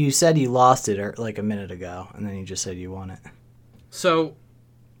 You said you lost it like a minute ago, and then you just said you won it. So,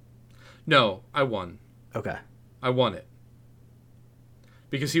 no, I won. Okay. I won it.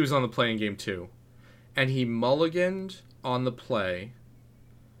 Because he was on the play in game 2. And he mulliganed on the play.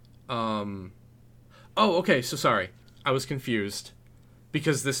 Oh, okay, so sorry. I was confused.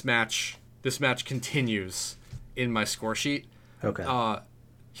 Because this match continues in my score sheet. Okay.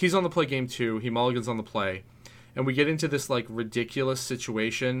 He's on the play game 2. He mulligans on the play. And we get into this, like, ridiculous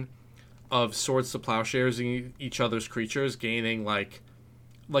situation of Swords to Plowshares and each other's creatures gaining, like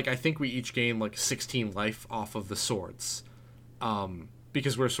I think we each gain, like, 16 life off of the swords.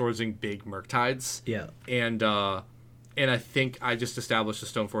 Because we're swordsing big Murktides. Yeah. And I think I just established a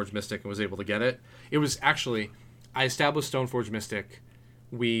Stoneforge Mystic and was able to get it. It was actually, I established Stoneforge Mystic.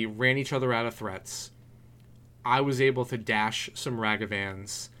 We ran each other out of threats. I was able to dash some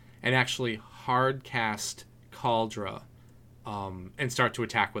Ragavans and actually hard cast Kaldra and start to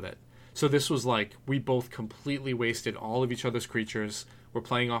attack with it. So this was like, we both completely wasted all of each other's creatures. We're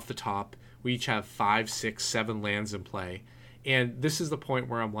playing off the top. We each have 5, 6, 7 lands in play. And this is the point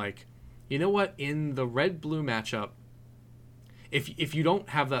where I'm like, you know what? In the red-blue matchup, if you don't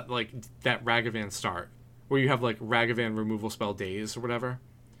have that, like, that Ragavan start, where you have, like, Ragavan removal spell days or whatever,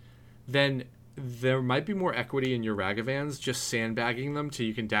 then there might be more equity in your Ragavans just sandbagging them till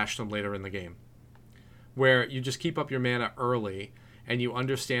you can dash them later in the game. Where you just keep up your mana early, and you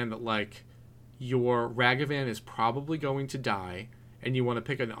understand that, like, your Ragavan is probably going to die, and you want to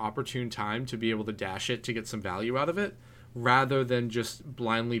pick an opportune time to be able to dash it to get some value out of it, rather than just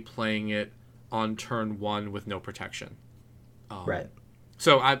blindly playing it on turn 1 with no protection. Right.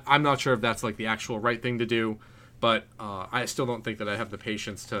 So I'm not sure if that's, like, the actual right thing to do, but I still don't think that I have the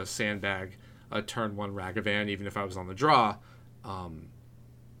patience to sandbag a turn 1 Ragavan, even if I was on the draw.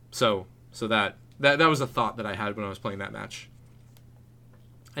 So that was a thought that I had when I was playing that match.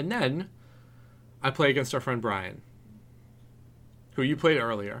 And then I play against our friend Brian, who you played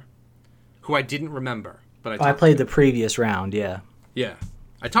earlier, who I didn't remember. But I played the previous round, yeah. Yeah.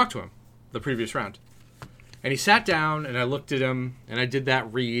 I talked to him the previous round. And he sat down, and I looked at him, and I did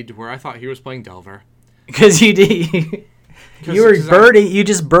that read where I thought he was playing Delver. Because you did. You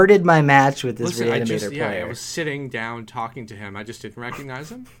just birded my match with this Reanimator player. Yeah, I was sitting down talking to him. I just didn't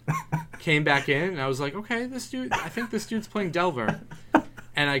recognize him. Came back in, and I was like, okay, I think this dude's playing Delver.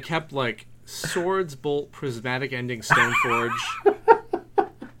 And I kept, like, Swords, Bolt, Prismatic Ending, Stoneforge.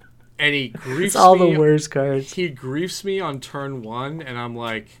 And he griefs me. It's all the worst cards. He griefs me on turn 1, and I'm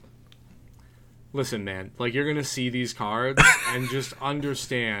like, listen, man, like, you're going to see these cards and just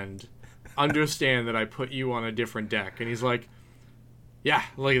understand that I put you on a different deck. And he's like, yeah,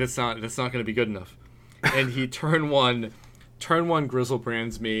 like, that's not going to be good enough. And he turn one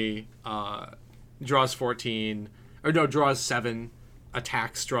Grizzlebrands me, draws 14, or no, draws 7,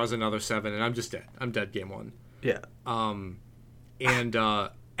 attacks, draws another 7, and I'm just dead. I'm dead game 1. Yeah. And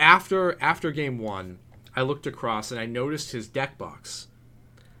after game 1, I looked across and I noticed his deck box.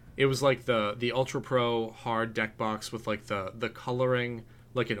 It was like the Ultra Pro hard deck box with, like, the coloring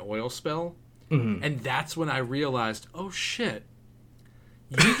like an oil spill. Mm-hmm. And that's when I realized, oh shit,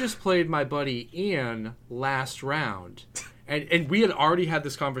 you just played my buddy Ian last round. And we had already had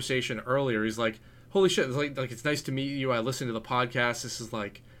this conversation earlier. He's like, holy shit, it's nice to meet you. I listened to the podcast.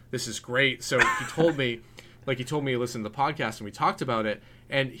 This is great. So he told me he listened to the podcast and we talked about it.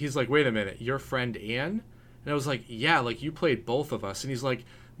 And he's like, wait a minute, your friend Ian? And I was like, yeah, like, you played both of us. And he's like,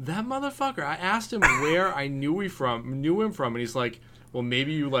 that motherfucker. I asked him where I knew him from, and he's like, well,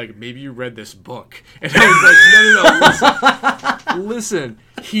 maybe you read this book. And I was like, no, listen.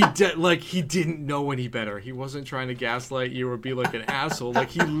 He didn't know any better. He wasn't trying to gaslight you or be like an asshole. Like,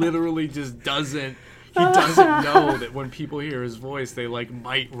 he literally just doesn't know that when people hear his voice, they, like,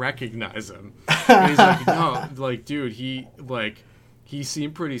 might recognize him. And he's like, no, like, dude, he he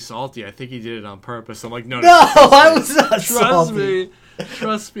seemed pretty salty. I think he did it on purpose. I'm like, no, No, I was not salty.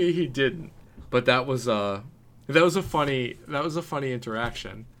 Trust me, he didn't. But that was a funny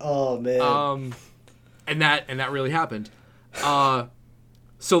interaction. Oh man. And that really happened. So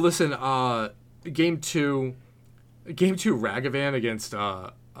listen, game two Ragavan against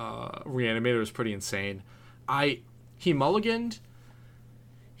Reanimator was pretty insane. He mulliganed.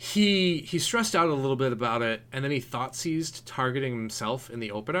 He stressed out a little bit about it, and then he thought seized targeting himself in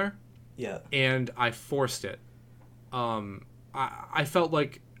the opener. Yeah. And I forced it. I felt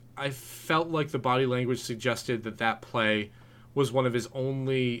like the body language suggested that play was one of his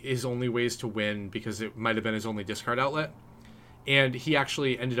only ways to win, because it might have been his only discard outlet. And he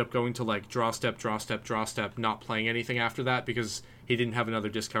actually ended up going to like draw step, not playing anything after that because he didn't have another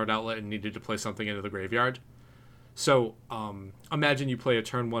discard outlet and needed to play something into the graveyard. So imagine you play a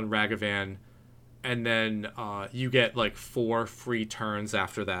turn 1 Ragavan, and then you get like 4 free turns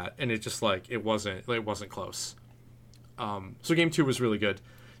after that, and it just like it wasn't close. So game 2 was really good.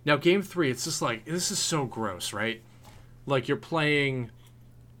 Now game 3, it's just like, this is so gross, right? Like you're playing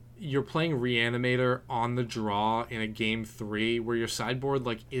Reanimator on the draw in a game 3 where your sideboard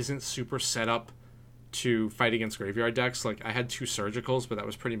like isn't super set up to fight against graveyard decks. Like I had 2 Surgicals, but that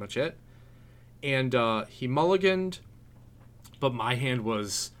was pretty much it. And he mulliganed, but my hand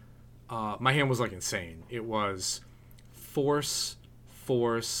was like insane. It was force,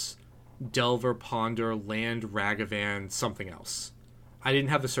 Delver, Ponder, land, Ragavan, something else. I didn't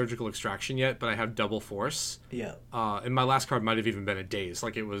have the Surgical Extraction yet, but I had double force. Yeah. And my last card might have even been a Daze.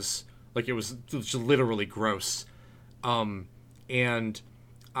 It was just literally gross. And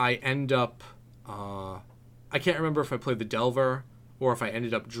I end up I can't remember if I played the Delver or if I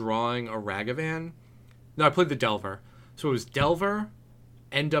ended up drawing a Ragavan. No, I played the Delver. So it was Delver,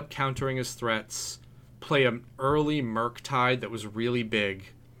 end up countering his threats, play an early Murktide that was really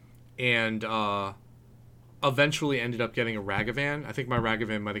big, and eventually ended up getting a Ragavan. I think my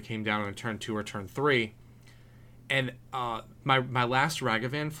Ragavan might have came down on turn 2 or turn 3. And my last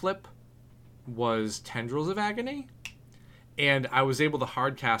Ragavan flip was Tendrils of Agony. And I was able to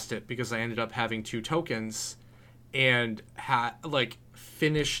hardcast it because I ended up having 2 tokens and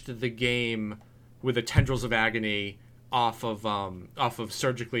finished the game with a Tendrils of Agony off of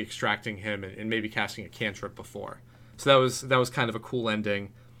surgically extracting him and maybe casting a cantrip before. So that was kind of a cool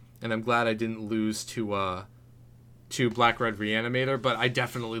ending, and I'm glad I didn't lose to Black Red Reanimator, but I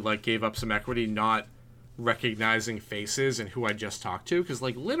definitely gave up some equity not recognizing faces and who I just talked to, because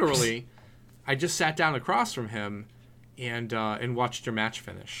literally I just sat down across from him and watched your match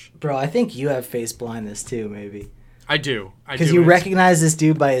finish. Bro, I think you have face blindness too, maybe. I do. Because you recognize this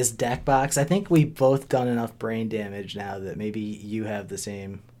dude by his deck box. I think we've both done enough brain damage now that maybe you have the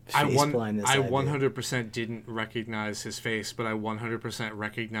same face blindness. I 100% didn't recognize his face, but I 100%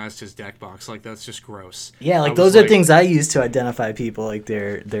 recognized his deck box. That's just gross. Yeah, those are things I use to identify people, like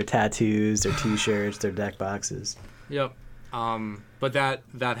their tattoos, their t-shirts, their deck boxes. Yep. But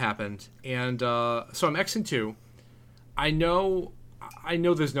that happened. And so I'm Xing 2. I know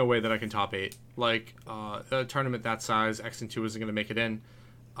there's no way that I can top 8. A tournament that size, Xing 2 isn't going to make it in.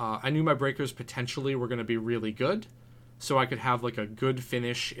 I knew my breakers potentially were going to be really good, so I could have a good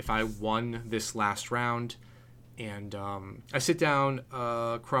finish if I won this last round. And I sit down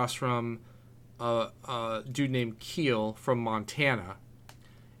across from a dude named Keel from Montana,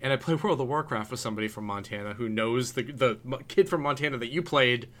 and I play World of Warcraft with somebody from Montana who knows the kid from Montana that you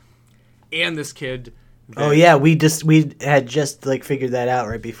played, and this kid. Oh yeah, we had just figured that out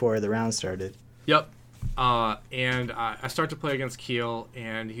right before the round started. Yep. And I start to play against Keel,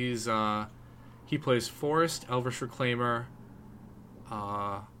 and he plays Forest, Elvish Reclaimer.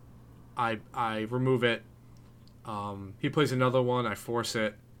 I remove it. He plays another one. I force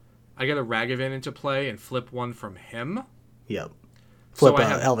it. I get a Ragavan into play and flip one from him. Yep. Flip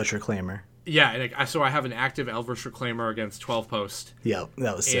Elvish Reclaimer. Yeah, and so I have an active Elvish Reclaimer against 12 post. Yep,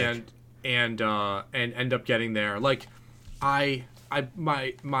 that was sick. And end up getting there. My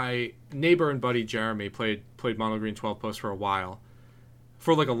neighbor and buddy Jeremy played Mono Green 12 post for a while,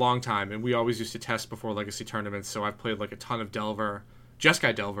 for a long time, and we always used to test before Legacy tournaments. So I've played a ton of Delver,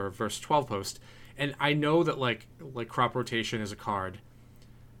 Jeskai Delver versus 12 post, and I know that Crop Rotation is a card.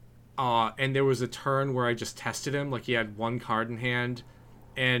 And there was a turn where I just tested him, he had one card in hand,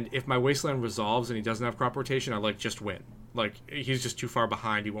 and if my Wasteland resolves and he doesn't have Crop Rotation, I just win. He's just too far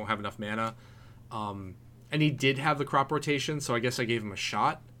behind. He won't have enough mana. And he did have the Crop Rotation, so I guess I gave him a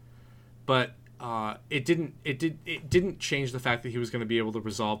shot. But it didn't change the fact that he was going to be able to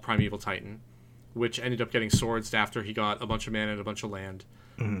resolve Primeval Titan, which ended up getting swords after he got a bunch of mana and a bunch of land.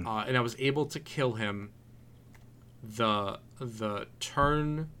 Mm-hmm. And I was able to kill him the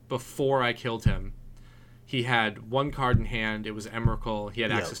turn before I killed him, he had one card in hand. It was Emrakul. He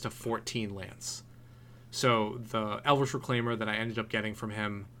had access to 14 lands. So the Elvish Reclaimer that I ended up getting from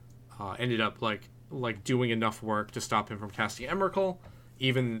him ended up like doing enough work to stop him from casting Emrakul,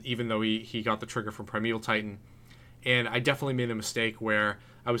 even though he got the trigger from Primeval Titan. And I definitely made a mistake where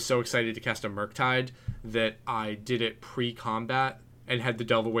I was so excited to cast a Murktide that I did it pre-combat and had to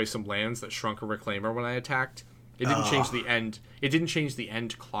delve away some lands that shrunk a Reclaimer when I attacked. It didn't change the end. It didn't change the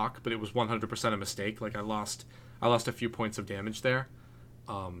end clock, but it was 100% a mistake. Like I lost a few points of damage there.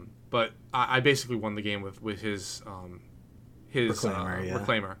 But I basically won the game with his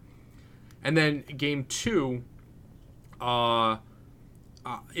Reclaimer. And then game 2,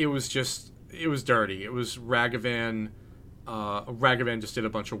 it was dirty. It was Ragavan. Ragavan just did a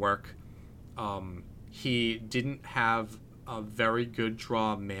bunch of work. He didn't have a very good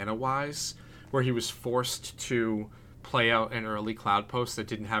draw mana-wise, where he was forced to play out an early Cloud Post that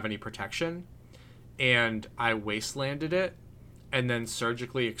didn't have any protection. And I wastelanded it, and then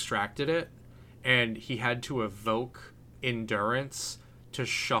surgically extracted it, and he had to evoke Endurance to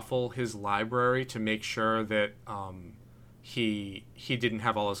shuffle his library to make sure that he didn't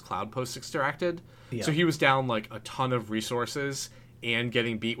have all his Cloud Posts extracted. Yeah. So he was down like a ton of resources and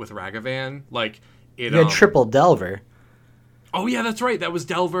getting beat with Ragavan. Like it. You had triple Delver. Oh yeah, that's right. That was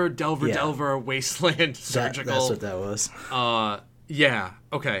Delver, Wasteland, Surgical. That's what that was. Yeah.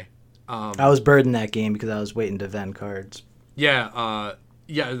 Okay. I was burdened that game because I was waiting to vend cards. Yeah.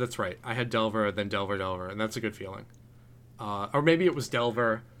 Yeah, that's right. I had Delver, then Delver, and that's a good feeling. Or maybe it was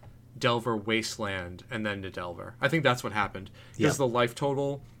Delver, Wasteland, and then to Delver. I think that's what happened. Because the life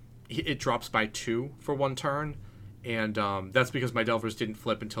total, it drops by 2 for one turn, and that's because my Delvers didn't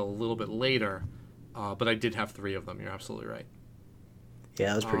flip until a little bit later, but I did have 3 of them. You're absolutely right. Yeah,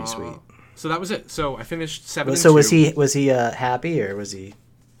 that was pretty sweet. So that was it. So I finished 7 So and 2. was he happy, or was he...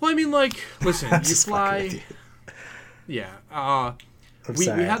 Well, I mean, like, listen, you fly... Yeah. We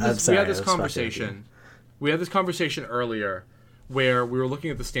had this conversation. We had this conversation earlier where we were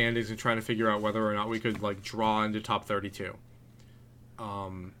looking at the standings and trying to figure out whether or not we could like draw into top 32.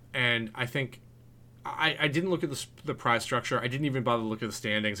 And I think I didn't look at the prize structure. I didn't even bother to look at the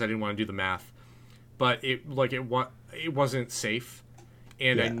standings. I didn't want to do the math, but it wasn't safe,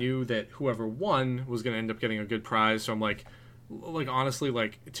 and I knew that whoever won was going to end up getting a good prize. So I'm like honestly,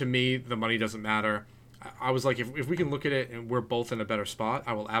 like to me, the money doesn't matter. I was like, if we can look at it and we're both in a better spot,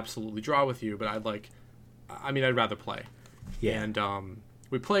 I will absolutely draw with you. But I'd rather play. Yeah. And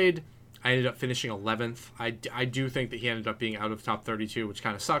we played. I ended up finishing 11th. I do think that he ended up being out of top 32, which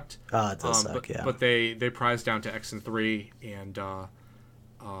kind of sucked. It does suck, yeah. But they prized down to X and 3, and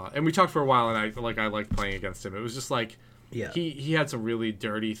we talked for a while, and I liked playing against him. It was just like he had some really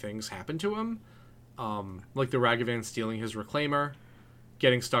dirty things happen to him, like the Ragavan stealing his Reclaimer,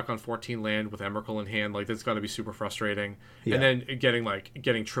 getting stuck on 14 land with Emrakul in hand. Like that's got to be super frustrating. Yeah. And then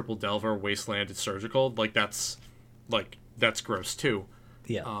getting triple Delver, Wasteland, and Surgical. Like that's gross too.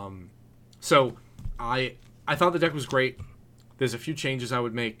 Yeah. So I thought the deck was great. There's a few changes I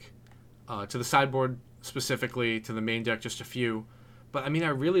would make to the sideboard specifically, to the main deck just a few. But I mean, I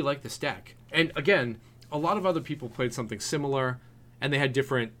really like this deck. And again, a lot of other people played something similar, and they had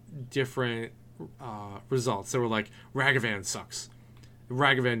different results. They were like, Ragavan sucks.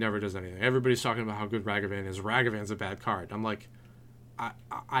 Ragavan never does anything. Everybody's talking about how good Ragavan is. Ragavan's a bad card. I'm like,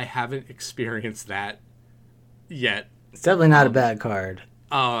 I haven't experienced that yet. It's definitely not a bad card.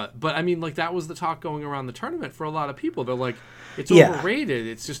 But I mean, like that was the talk going around the tournament for a lot of people. They're like, it's overrated.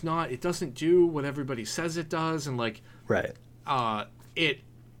 It's just not. It doesn't do what everybody says it does, and like, right.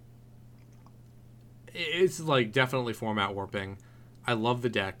 It's like definitely format warping. I love the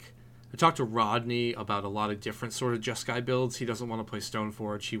deck. I talked to Rodney about a lot of different sort of Jeskai builds. He doesn't want to play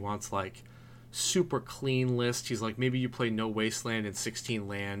Stoneforge. He wants like super clean list. He's like, maybe you play no Wasteland and 16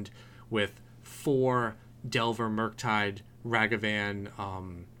 land with 4 Delver Murktide, Ragavan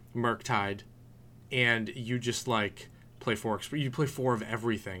Murktide, and you just like play 4. You play 4 of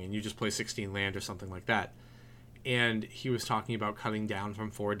everything, and you just play 16 land or something like that. And he was talking about cutting down from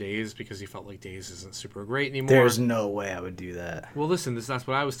 4 days because he felt like days isn't super great anymore. There's no way I would do that. Well, listen, that's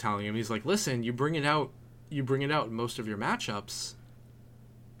what I was telling him. He's like, listen, you bring it out in most of your matchups,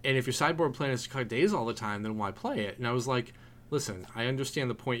 and if your sideboard plan is to cut days all the time, then why play it? And I was like, listen, I understand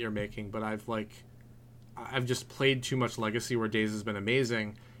the point you're making, but I've just played too much Legacy where days has been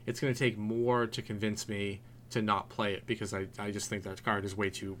amazing. It's going to take more to convince me to not play it because I just think that card is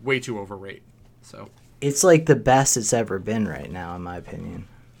way too overrated. So it's like the best it's ever been right now, in my opinion.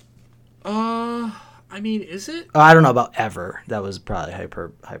 I I mean, is it? Oh, I don't know about ever. That was probably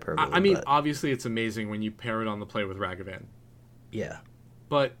hyperbole. I mean, but obviously, it's amazing when you pair it on the play with Ragavan. yeah.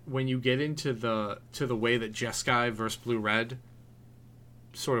 But when you get into the way that Jeskai versus Blue Red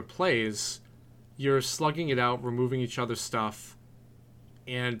sort of plays, you're slugging it out, removing each other's stuff,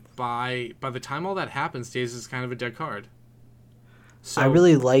 and by the time all that happens, Daze is kind of a dead card. So I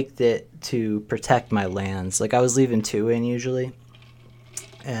really liked it to protect my lands. Like I was leaving 2 in usually,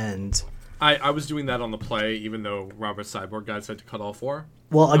 and I was doing that on the play, even though Robert's sideboard guide said to cut all 4.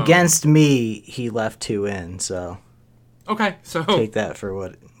 well, against me, he left 2 in. So Okay, so take that for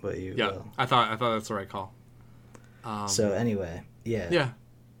what you. yeah, will. I thought that's the right call. So anyway, yeah. Yeah.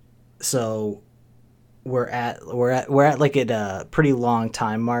 So we're at like at a pretty long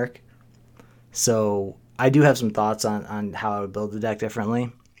time mark. So I do have some thoughts on how I would build the deck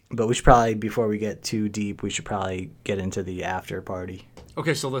differently, but we should probably, before we get too deep, we should probably get into the after party.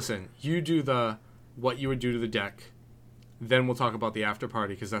 Okay, so listen, you do what you would do to the deck, then we'll talk about the after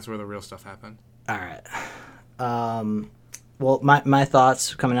party because that's where the real stuff happened. All right. Well, my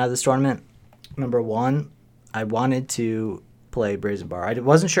thoughts coming out of this tournament. Number 1, I wanted to play Brazen Bar. I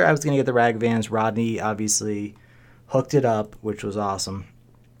wasn't sure I was going to get the Ragavans. Rodney obviously hooked it up, which was awesome.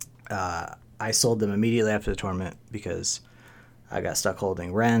 I sold them immediately after the tournament because I got stuck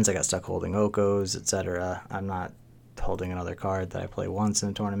holding Wrens, I got stuck holding Okos, etc. I'm not holding another card that I play once in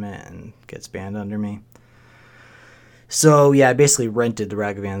a tournament and gets banned under me. So, yeah, I basically rented the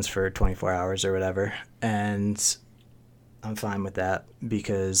Ragavans for 24 hours or whatever, and I'm fine with that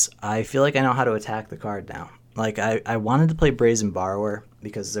because I feel like I know how to attack the card now. Like, I wanted to play Brazen Borrower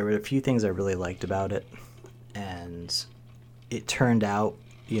because there were a few things I really liked about it, and it turned out,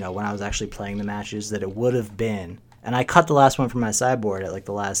 when I was actually playing the matches, that it would have been, and I cut the last one from my sideboard at, like,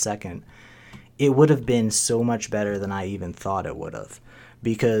 the last second, it would have been so much better than I even thought it would have.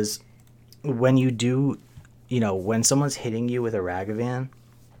 Because when you do, when someone's hitting you with a Ragavan,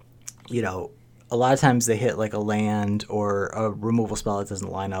 a lot of times they hit, like, a land or a removal spell that doesn't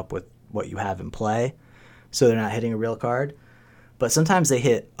line up with what you have in play, so they're not hitting a real card. But sometimes they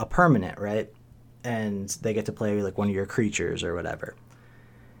hit a permanent, right? And they get to play, like, one of your creatures or whatever.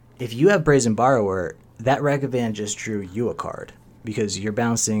 If you have Brazen Borrower, that Ragavan just drew you a card because you're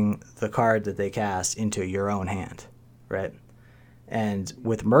bouncing the card that they cast into your own hand, right? And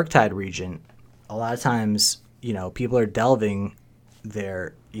with Murktide Regent, a lot of times, people are delving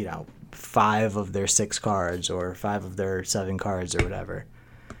their, 5 of their 6 cards or 5 of their 7 cards or whatever.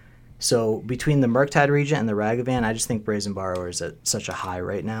 So between the Murktide Regent and the Ragavan, I just think Brazen Borrower is at such a high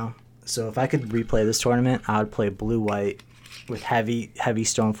right now. So if I could replay this tournament, I would play blue-white with heavy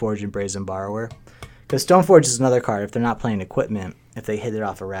Stoneforge and Brazen Borrower. Because Stoneforge is another card. If they're not playing equipment, if they hit it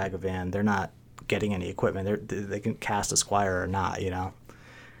off a Ragavan, they're not getting any equipment. They can cast a Squire or not,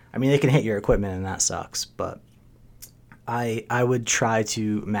 I mean, they can hit your equipment and that sucks, but I would try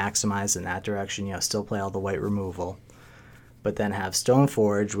to maximize in that direction, still play all the white removal, but then have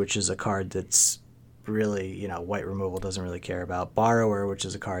Stoneforge, which is a card that's really, white removal doesn't really care about. Borrower, which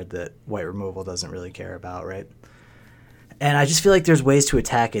is a card that white removal doesn't really care about, right? And I just feel like there's ways to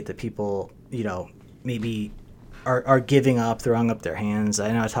attack it that people, maybe are giving up, throwing up their hands.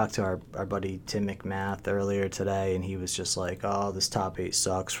 I know I talked to our buddy Tim McMath earlier today, and he was just like, oh, this top 8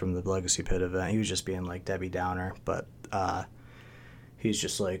 sucks from the Legacy Pit event. He was just being like Debbie Downer, but he's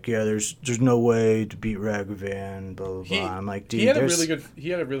just like, yeah, there's no way to beat Ragavan, blah, blah, blah. I'm like, dude, he had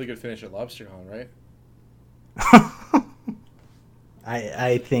a really good finish at LobsterCon, right?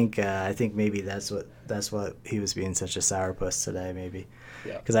 I think maybe that's what he was being such a sourpuss today, maybe.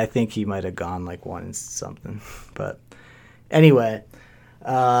 Yeah. Because I think he might have gone like 1 something. But anyway.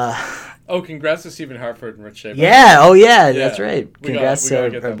 Congrats to Stephen Hartford and Rich Shea. Yeah, that's right. Congrats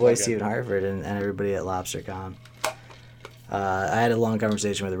to our boy Stephen Hartford and everybody at LobsterCon. I had a long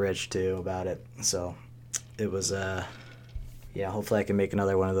conversation with Rich, too, about it. So it was, hopefully I can make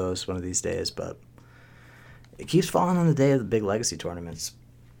another one of those one of these days. But it keeps falling on the day of the big Legacy tournaments.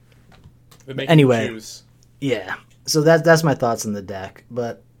 Anyway, yeah. So that's my thoughts on the deck.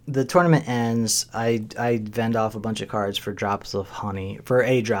 But the tournament ends. I vend off a bunch of cards for a drop of honey,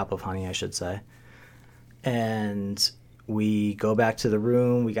 I should say. And we go back to the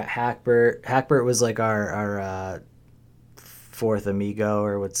room. We got Hackbert. Hackbert was like our fourth amigo,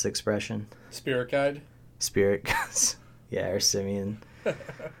 or what's the expression? Spirit guide. Spirit guides. Yeah, or Simeon.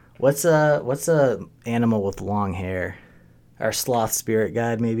 What's a animal with long hair? Our sloth spirit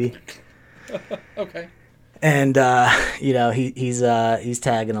guide, maybe. Okay. And he's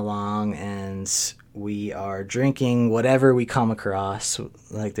tagging along, and we are drinking whatever we come across.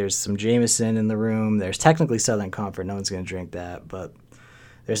 Like, there's some Jameson in the room. There's technically Southern Comfort. No one's gonna drink that, but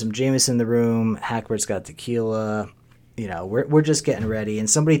There's some Jameson in the room. Hackbert's got tequila. You know, we're just getting ready, and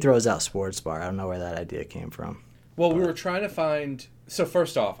somebody throws out Sports Bar. I don't know where that idea came from. Well, we were trying to find. So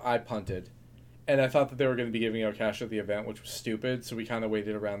first off, I punted, and I thought that they were going to be giving out cash at the event, which was stupid. So we kind of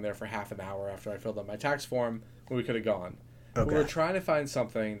waited around there for half an hour after I filled out my tax form when we could have gone. Okay. We were trying to find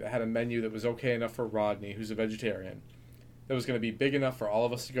something that had a menu that was okay enough for Rodney, who's a vegetarian, that was going to be big enough for all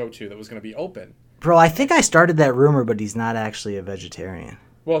of us to go to, that was going to be open. Bro, I think I started that rumor, but he's not actually a vegetarian.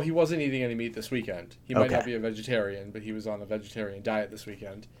 Well, he wasn't eating any meat this weekend. He might Okay. not be a vegetarian, but he was on a vegetarian diet this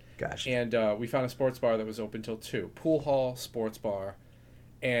weekend. Gotcha. And we found a sports bar that was open till 2. Pool hall, sports bar.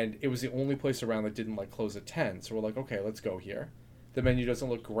 And it was the only place around that didn't, like, close at 10. So we're like, okay, let's go here. The menu doesn't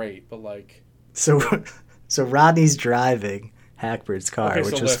look great, but, like... So Rodney's driving Hackbird's car, Okay,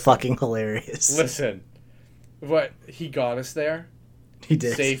 so which was listen. fucking hilarious. Listen. What? He got us there. He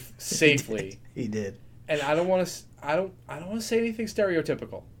did. Safely. He did. And I don't want to... I don't want to say anything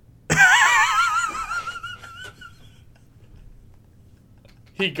stereotypical.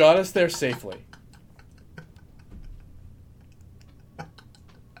 He got us there safely.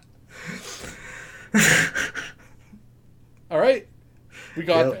 All right, we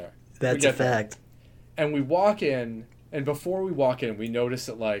got there. That's a fact. And we walk in, and before we walk in, we notice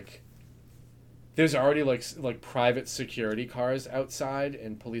that like there's already like private security cars outside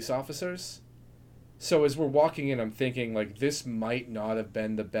and police officers. So as we're walking in, I'm thinking like this might not have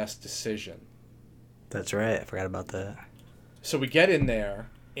been the best decision. That's right. I forgot about that. So we get in there,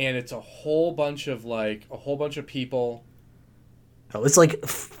 and it's a whole bunch of people. Oh, it's like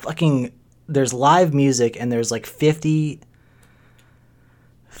fucking. There's live music, and there's like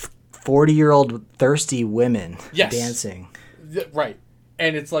 40-year-old thirsty women Yes. dancing. Right,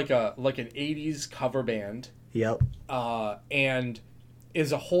 and it's like an '80s cover band. Yep. And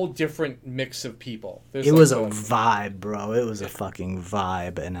is a whole different mix of people. There's It like was a the vibe, bro. It was a fucking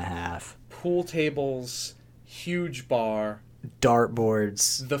vibe and a half. pool tables, huge bar.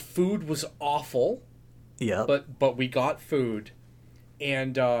 Dartboards. The food was awful, Yep. but we got food,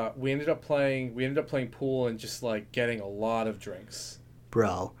 and we ended up playing pool and just like getting a lot of drinks.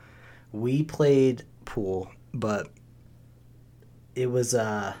 Bro, we played pool, but it was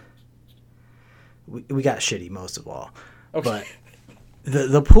we got shitty most of all. Okay. But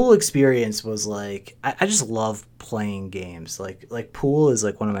the pool experience was like I just love playing games. Like pool is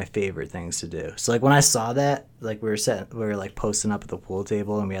like one of my favorite things to do. So like when I saw that, like we were like posting up at the pool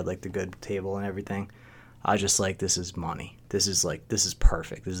table, and we had like the good table and everything. I was just like, this is money. This is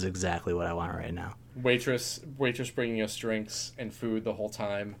perfect. This is exactly what I want right now. Waitress bringing us drinks and food the whole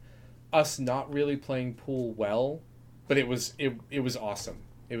time. Us not really playing pool well, but it was awesome.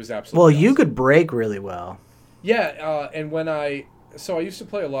 It was absolutely Well, awesome. you could break really well. Yeah, and I used to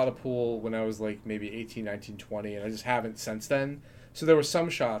play a lot of pool when I was like maybe 18, 19, 20, and I just haven't since then. So there were some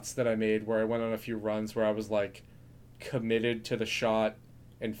shots that I made where I went on a few runs where I was like committed to the shot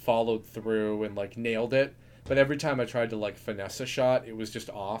and followed through and like nailed it. But every time I tried to like finesse a shot, it was just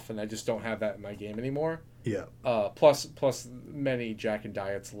off, and I just don't have that in my game anymore. Yeah. Plus many Jack and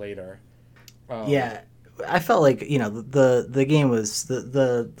Diets later. Yeah, I felt like the game was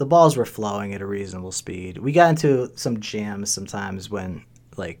the balls were flowing at a reasonable speed. We got into some jams sometimes when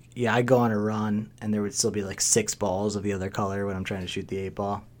I'd go on a run and there would still be like 6 balls of the other color when I'm trying to shoot the 8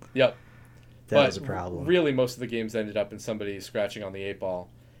 ball. Yep. That was a problem. Really, most of the games ended up in somebody scratching on the 8 ball,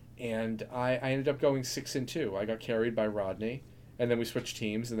 and I ended up going 6-2. I got carried by Rodney, and then we switched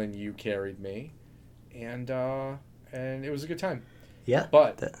teams, and then you carried me, and it was a good time. Yeah.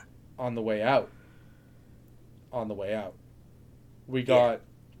 But on the way out, we got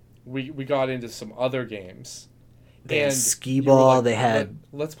into some other games. They had And skee you were ball. like, They had.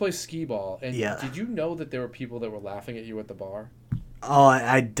 Let's play skee ball. And Yeah. did you know that there were people that were laughing at you at the bar? Oh,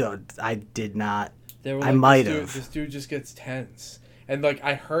 I did not. They were I might this have. This dude just gets tense. And like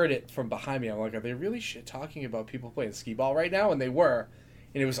I heard it from behind me. I'm like, are they really shit talking about people playing skee ball right now? And they were,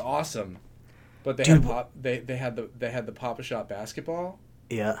 and it was awesome. But they Dude, had the Pop-A-Shot basketball,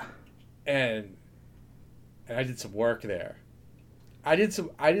 Yeah. and I did some work there. I did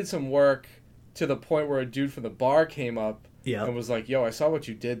some work to the point where a dude from the bar came up Yeah. and was like, "Yo, I saw what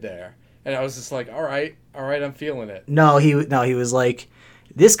you did there," and I was just like, "All right, I'm feeling it." No, he was like,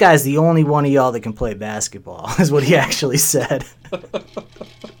 this guy's the only one of y'all that can play basketball, is what he actually said.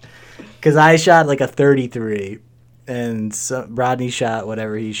 Because I shot like a 33, and Rodney shot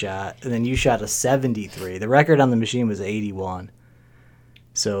whatever he shot, and then you shot a 73. The record on the machine was 81.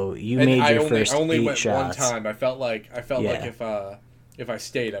 So you And made your I first only 8 went shots. one time. I felt like Yeah. if I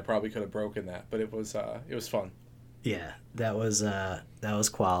stayed, I probably could have broken that. But it was fun. Yeah, that was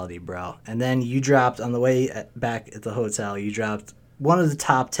quality, bro. And then you dropped on the way back at the hotel. You dropped one of the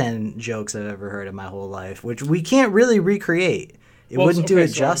top 10 jokes I've ever heard in my whole life, which we can't really recreate. It wouldn't do it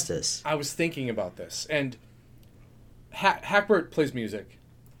justice. I was thinking about this, and Hackbert plays music,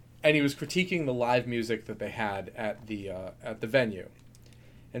 and he was critiquing the live music that they had at the venue,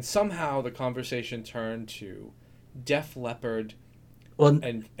 and somehow the conversation turned to Def Leppard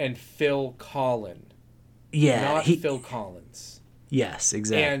and Phil Collin. Yeah, not Phil Collins. Yes,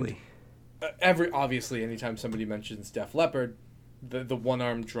 exactly. And obviously, anytime somebody mentions Def Leppard, the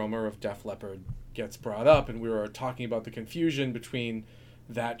one-armed drummer of Def Leppard gets brought up, and we were talking about the confusion between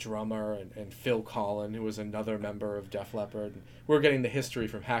that drummer and Phil Collin, who was another member of Def Leppard. We're getting the history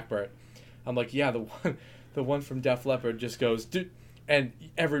from Hackbert. I'm like, yeah, the one from Def Leppard just goes, and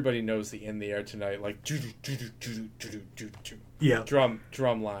everybody knows the In the Air Tonight, like, yeah,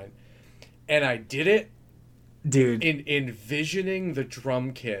 drum line. And I did it, dude, in envisioning the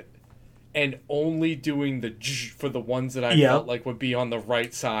drum kit and only doing the for the ones that I felt like would be on the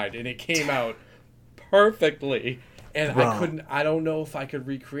right side, and it came out perfectly. And bro, I don't know if I could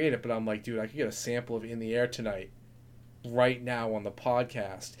recreate it, but I'm like, dude, I could get a sample of In the Air Tonight right now on the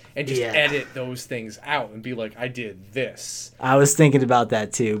podcast and just edit those things out and be like, I did this. I was thinking about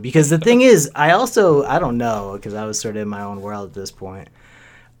that too, because the thing is, I don't know, because I was sort of in my own world at this point.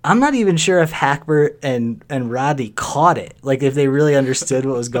 I'm not even sure if Hackbert and Rodney caught it, like if they really understood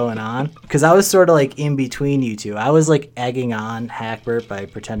what was going on, because I was sort of like in between you two. I was like egging on Hackbert by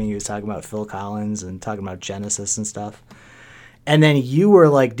pretending he was talking about Phil Collins and talking about Genesis and stuff. And then you were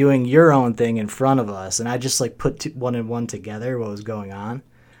like doing your own thing in front of us, and I just like put one and one together what was going on.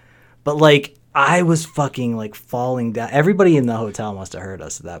 But like I was fucking like falling down. Everybody in the hotel must have heard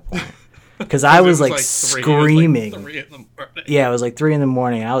us at that point. Because I was like screaming. It was like 3 in the morning. Yeah, it was like 3 in the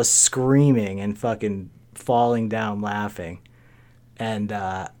morning. I was screaming and fucking falling down laughing. And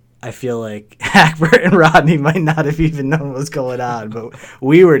I feel like Hackbert and Rodney might not have even known what was going on, but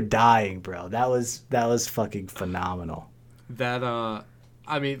we were dying, bro. That was fucking phenomenal. That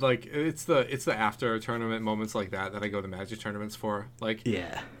I mean, like it's the after tournament moments like that I go to Magic tournaments for. Like,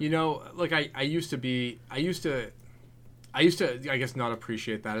 yeah, you know, like I used to I guess not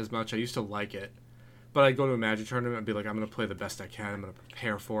appreciate that as much. I used to like it, but I'd go to a Magic tournament and be like, I'm gonna play the best I can. I'm gonna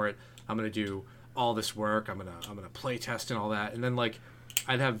prepare for it. I'm gonna do all this work. I'm gonna play test and all that. And then like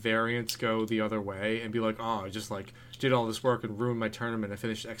I'd have variants go the other way and be like, oh, I just like did all this work and ruined my tournament. I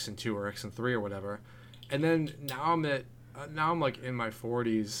finished X&2 or X&3 or whatever. And then now I'm like in my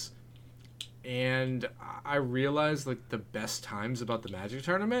 40s, and I realized like the best times about the Magic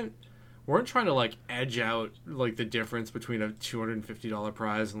tournament weren't trying to like edge out like the difference between a $250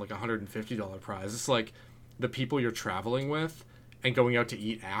 prize and like a $150 prize. It's like the people you're traveling with and going out to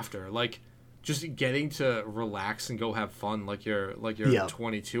eat after, like just getting to relax and go have fun like you're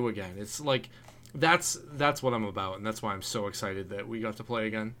 22 again. It's like that's what I'm about, and that's why I'm so excited that we got to play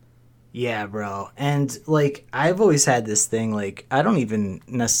again. Yeah, bro. And like I've always had this thing, like I don't even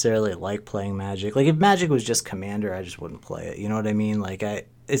necessarily like playing Magic. Like if Magic was just Commander, I just wouldn't play it. You know what I mean? Like I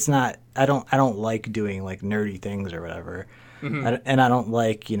don't like doing like nerdy things or whatever. Mm-hmm. And I don't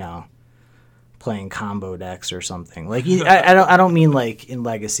like, you know, playing combo decks or something. Like I don't mean like in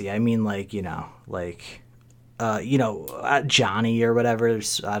Legacy. I mean like, you know, like Johnny or whatever.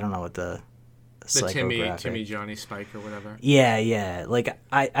 I don't know what the Timmy Johnny Spike or whatever. Yeah. Like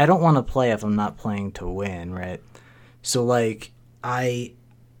I don't want to play if I'm not playing to win, right? So like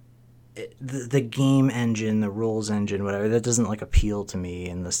the game engine, the rules engine, whatever, that doesn't like appeal to me,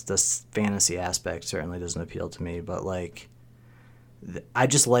 and this fantasy aspect certainly doesn't appeal to me. But like I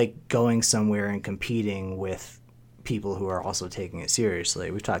just like going somewhere and competing with people who are also taking it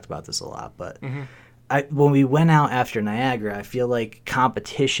seriously. We've talked about this a lot, but when we went out after Niagara, I feel like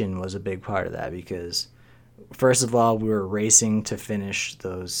competition was a big part of that, because first of all, we were racing to finish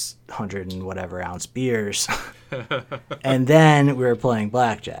those 100 and whatever ounce beers. And then we were playing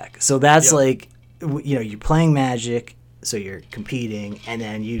blackjack. So that's like, you know, you're playing Magic, so you're competing, and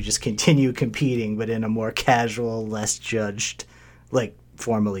then you just continue competing, but in a more casual, less judged, like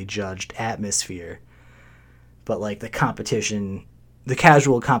formally judged atmosphere. But like the competition, the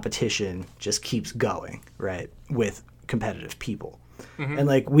casual competition just keeps going, right, with competitive people. Mm-hmm. And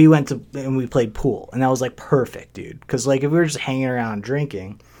like we went to and we played pool, and that was like perfect, dude. Because like if we were just hanging around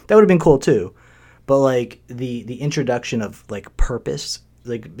drinking, that would have been cool too. But like the introduction of like purpose,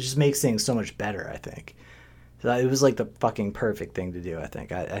 like just makes things so much better, I think. So it was like the fucking perfect thing to do, I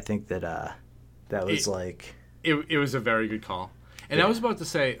think. I think that that was it was a very good call. And I was about to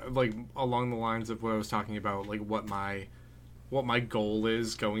say, like, along the lines of what I was talking about, like what my goal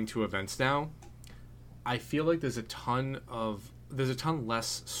is going to events now. I feel like there's a ton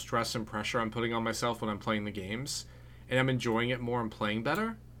less stress and pressure I'm putting on myself when I'm playing the games. and I'm enjoying it more and playing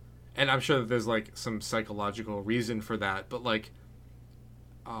better. And I'm sure that there's like some psychological reason for that, but like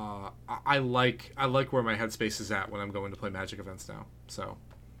I like where my headspace is at when I'm going to play Magic events now. So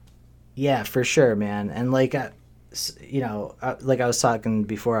Yeah, for sure, man. And like, like I was talking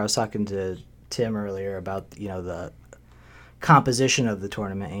before, I was talking to Tim earlier about, the composition of the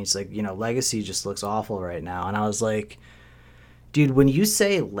tournament. And he's like, Legacy just looks awful right now. And I was like, dude, when you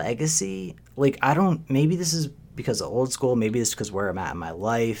say Legacy, like, maybe this is because of old school, maybe it's because where I'm at in my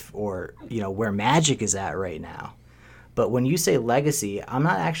life or, where Magic is at right now. But when you say Legacy, I'm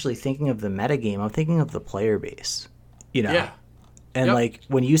not actually thinking of the metagame. I'm thinking of the player base, Yeah. And Yep. like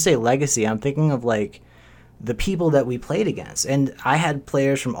when you say Legacy, I'm thinking of like the people that we played against. And I had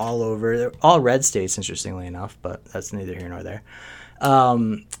players from all over. They're all red states, interestingly enough, but that's neither here nor there.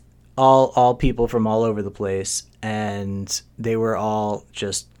 All people from all over the place, and they were all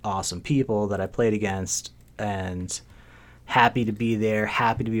just awesome people that I played against, and happy to be there,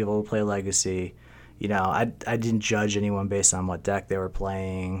 happy to be able to play Legacy. I didn't judge anyone based on what deck they were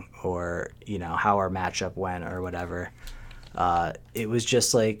playing or, how our matchup went or whatever. It was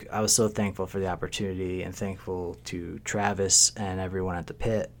just like I was so thankful for the opportunity and thankful to Travis and everyone at the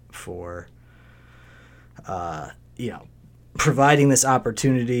pit for, providing this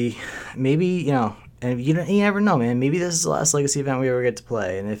opportunity. Maybe, and you never know, man. Maybe this is the last Legacy event we ever get to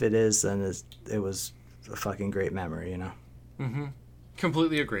play. And if it is, then it was a fucking great memory, Mm-hmm.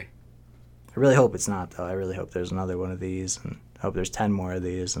 Completely agree. I really hope it's not, though. I really hope there's another one of these, and I hope there's 10 more of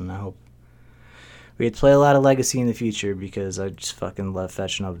these, and I hope we get to play a lot of Legacy in the future because I just fucking love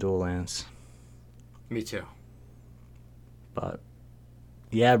fetching up dual lands. Me too. But,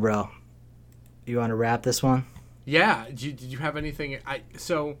 yeah, bro. You want to wrap this one? Yeah. Did you have anything?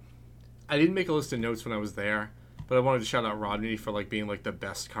 So I didn't make a list of notes when I was there, but I wanted to shout out Rodney for like being like the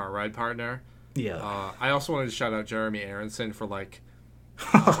best car ride partner. Yeah. I also wanted to shout out Jeremy Aronson for like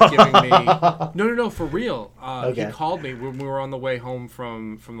giving me no for real. Okay. He called me when we were on the way home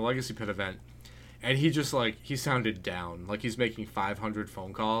from the Legacy Pit event, and he just like he sounded down, like he's making 500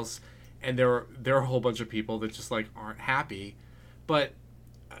 phone calls, and there are a whole bunch of people that just like aren't happy, but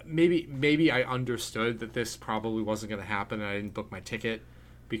maybe I understood that this probably wasn't going to happen, and I didn't book my ticket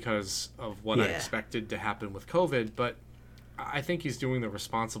because of what I expected to happen with COVID, but I think he's doing the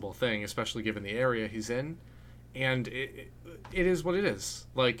responsible thing, especially given the area he's in. And it is what it is.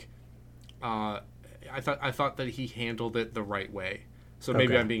 Like, I thought that he handled it the right way. So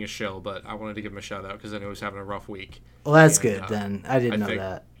maybe I'm being a shill, but I wanted to give him a shout out because I know he's having a rough week. Well, that's good then. I didn't know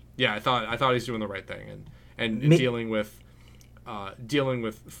that. Yeah, I thought he's doing the right thing and dealing with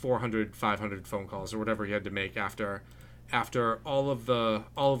 400, 500 phone calls or whatever he had to make after all of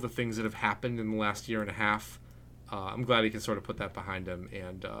the things that have happened in the last year and a half. I'm glad he can sort of put that behind him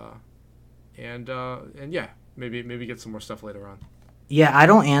and yeah. Maybe get some more stuff later on. Yeah, I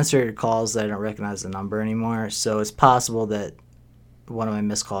don't answer calls that I don't recognize the number anymore, so it's possible that one of my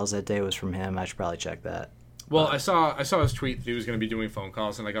missed calls that day was from him. I should probably check that. Well, I saw his tweet that he was going to be doing phone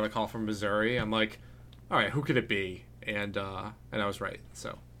calls, and I got a call from Missouri. I'm like, all right, who could it be? And I was right.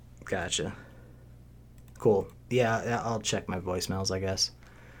 So. Gotcha. Cool. Yeah, I'll check my voicemails, I guess.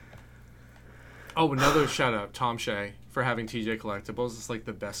 Oh, another shout out, Tom Shea, for having TJ Collectibles. It's like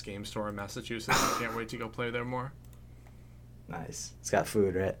the best game store in Massachusetts. I can't wait to go play there more. Nice. It's got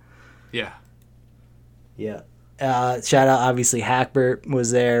food, right? Yeah. Yeah. Shout out, obviously, Hackbert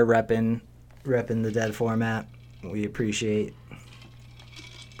was there repping the dead format. We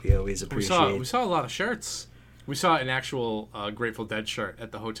always appreciate. We saw a lot of shirts. We saw an actual Grateful Dead shirt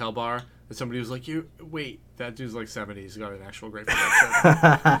at the hotel bar. And somebody was like, that dude's like 70. He's got an actual Grateful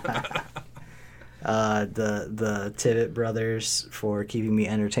Dead shirt. The Tibbet brothers for keeping me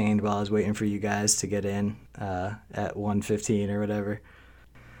entertained while I was waiting for you guys to get in at 1:15 or whatever.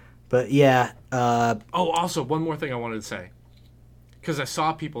 But yeah. Also, one more thing I wanted to say. Because I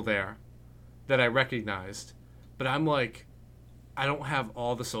saw people there that I recognized, but I'm like, I don't have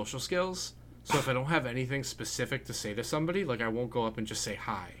all the social skills. So if I don't have anything specific to say to somebody, like I won't go up and just say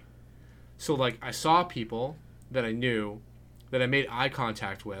hi. So like I saw people that I knew that I made eye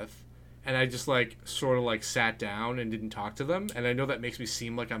contact with, and I just like sort of like sat down and didn't talk to them. And I know that makes me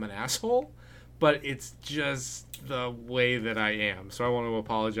seem like I'm an asshole, but it's just the way that I am. So I want to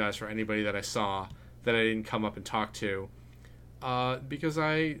apologize for anybody that I saw that I didn't come up and talk to, because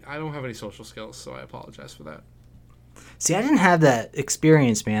I don't have any social skills. So I apologize for that. See, I didn't have that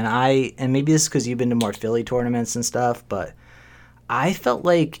experience, man. And maybe this is because you've been to more Philly tournaments and stuff, but I felt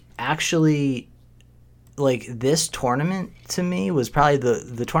like actually, like this tournament to me was probably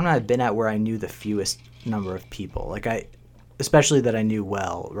the tournament I've been at where I knew the fewest number of people. Like especially that I knew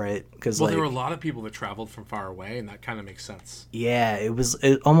well, right? Because Well, there were a lot of people that traveled from far away, and that kind of makes sense. yeah, it was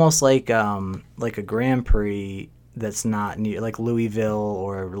almost like a Grand Prix that's not near, like Louisville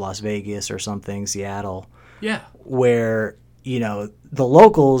or Las Vegas or something, Seattle, Yeah. where the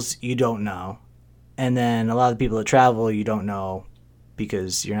locals you don't know, and then a lot of the people that travel you don't know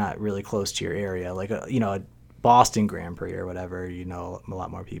because you're not really close to your area. Like a Boston Grand Prix or whatever, a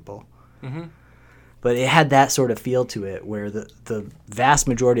lot more people. Mm-hmm. But it had that sort of feel to it where the vast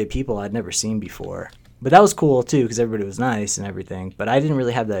majority of people I'd never seen before. But that was cool too because everybody was nice and everything. But I didn't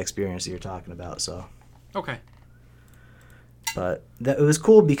really have that experience that you're talking about. So. Okay. But it was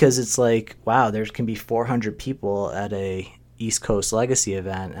cool because it's like, wow, there can be 400 people at a East Coast Legacy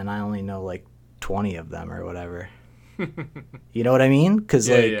event, and I only know like 20 of them or whatever. You know what I mean? Because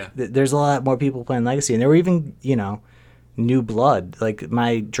there's a lot more people playing Legacy, and there were even new blood. Like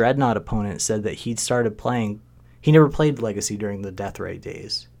my Dreadnought opponent said that he'd started playing. He never played Legacy during the Deathrite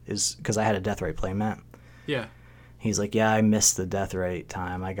days, is because I had a Deathrite playmat. Yeah. He's like, yeah, I missed the Deathrite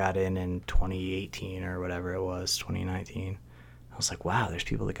time. I got in 2018 or whatever it was, 2019. I was like, wow, there's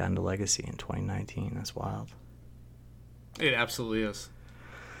people that got into Legacy in 2019. That's wild. It absolutely is.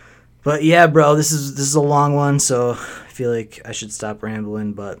 But yeah, bro, this is a long one, so I feel like I should stop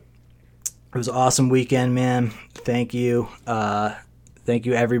rambling. But it was an awesome weekend, man. Thank you. Thank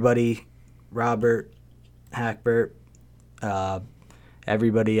you, everybody. Robert, Hackbert,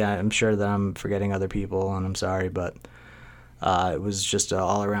 everybody. I'm sure that I'm forgetting other people, and I'm sorry, but it was just an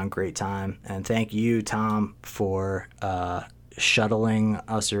all-around great time. And thank you, Tom, for shuttling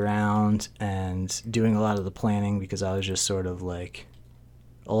us around and doing a lot of the planning because I was just sort of like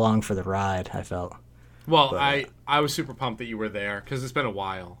along for the ride, I felt. Well, I was super pumped that you were there because it's been a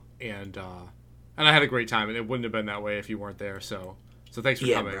while, and I had a great time, and it wouldn't have been that way if you weren't there. So thanks for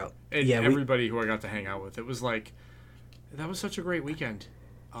coming. Bro. And everybody who I got to hang out with, it was like that was such a great weekend.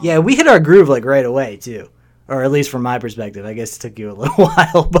 We hit our groove like right away too, or at least from my perspective. I guess it took you a little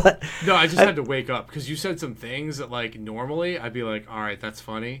while, but no, I just had to wake up because you said some things that like normally I'd be like, all right, that's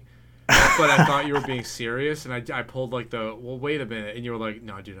funny. But I thought you were being serious, and I pulled like well, wait a minute, and you were like,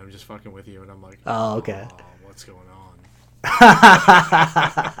 no, dude, I'm just fucking with you, and I'm like, oh, okay. What's going on?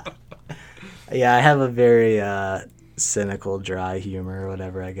 Yeah, I have a very cynical, dry humor or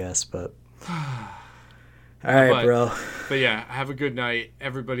whatever, I guess, but all right, bro. But yeah, have a good night.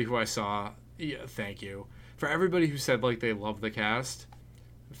 Everybody who I saw, thank you. For everybody who said like they love the cast,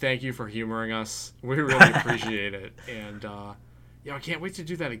 thank you for humoring us. We really appreciate it, and I can't wait to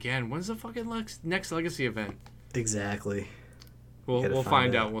do that again. When's the fucking next Legacy event? Exactly. We'll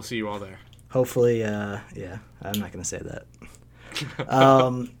find out. We'll see you all there. Hopefully, yeah. I'm not gonna say that.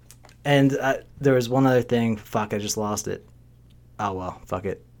 And there was one other thing. Fuck, I just lost it. Oh well, fuck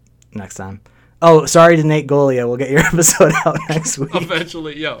it. Next time. Oh, sorry to Nate Golia. We'll get your episode out next week.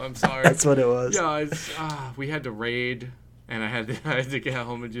 Eventually, I'm sorry. That's what it was. Yeah, we had to raid, and I had to get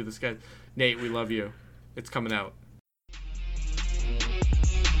home and do this guy. Nate, we love you. It's coming out.